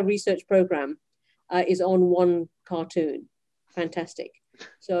entire research program is on one cartoon. Fantastic.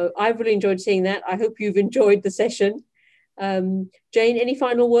 So I've really enjoyed seeing that. I hope you've enjoyed the session. Jane, any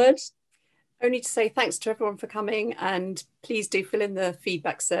final words? Only to say thanks to everyone for coming, and please do fill in the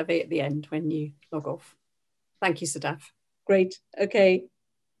feedback survey at the end when you log off. Thank you, Sadaf. Great. Okay.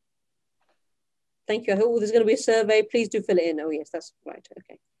 Thank you. I hope there's going to be a survey. Please do fill it in. Oh, yes, that's right.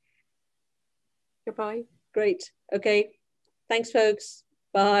 Okay. Goodbye. Great. Okay. Thanks, folks.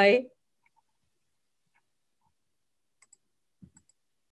 Bye.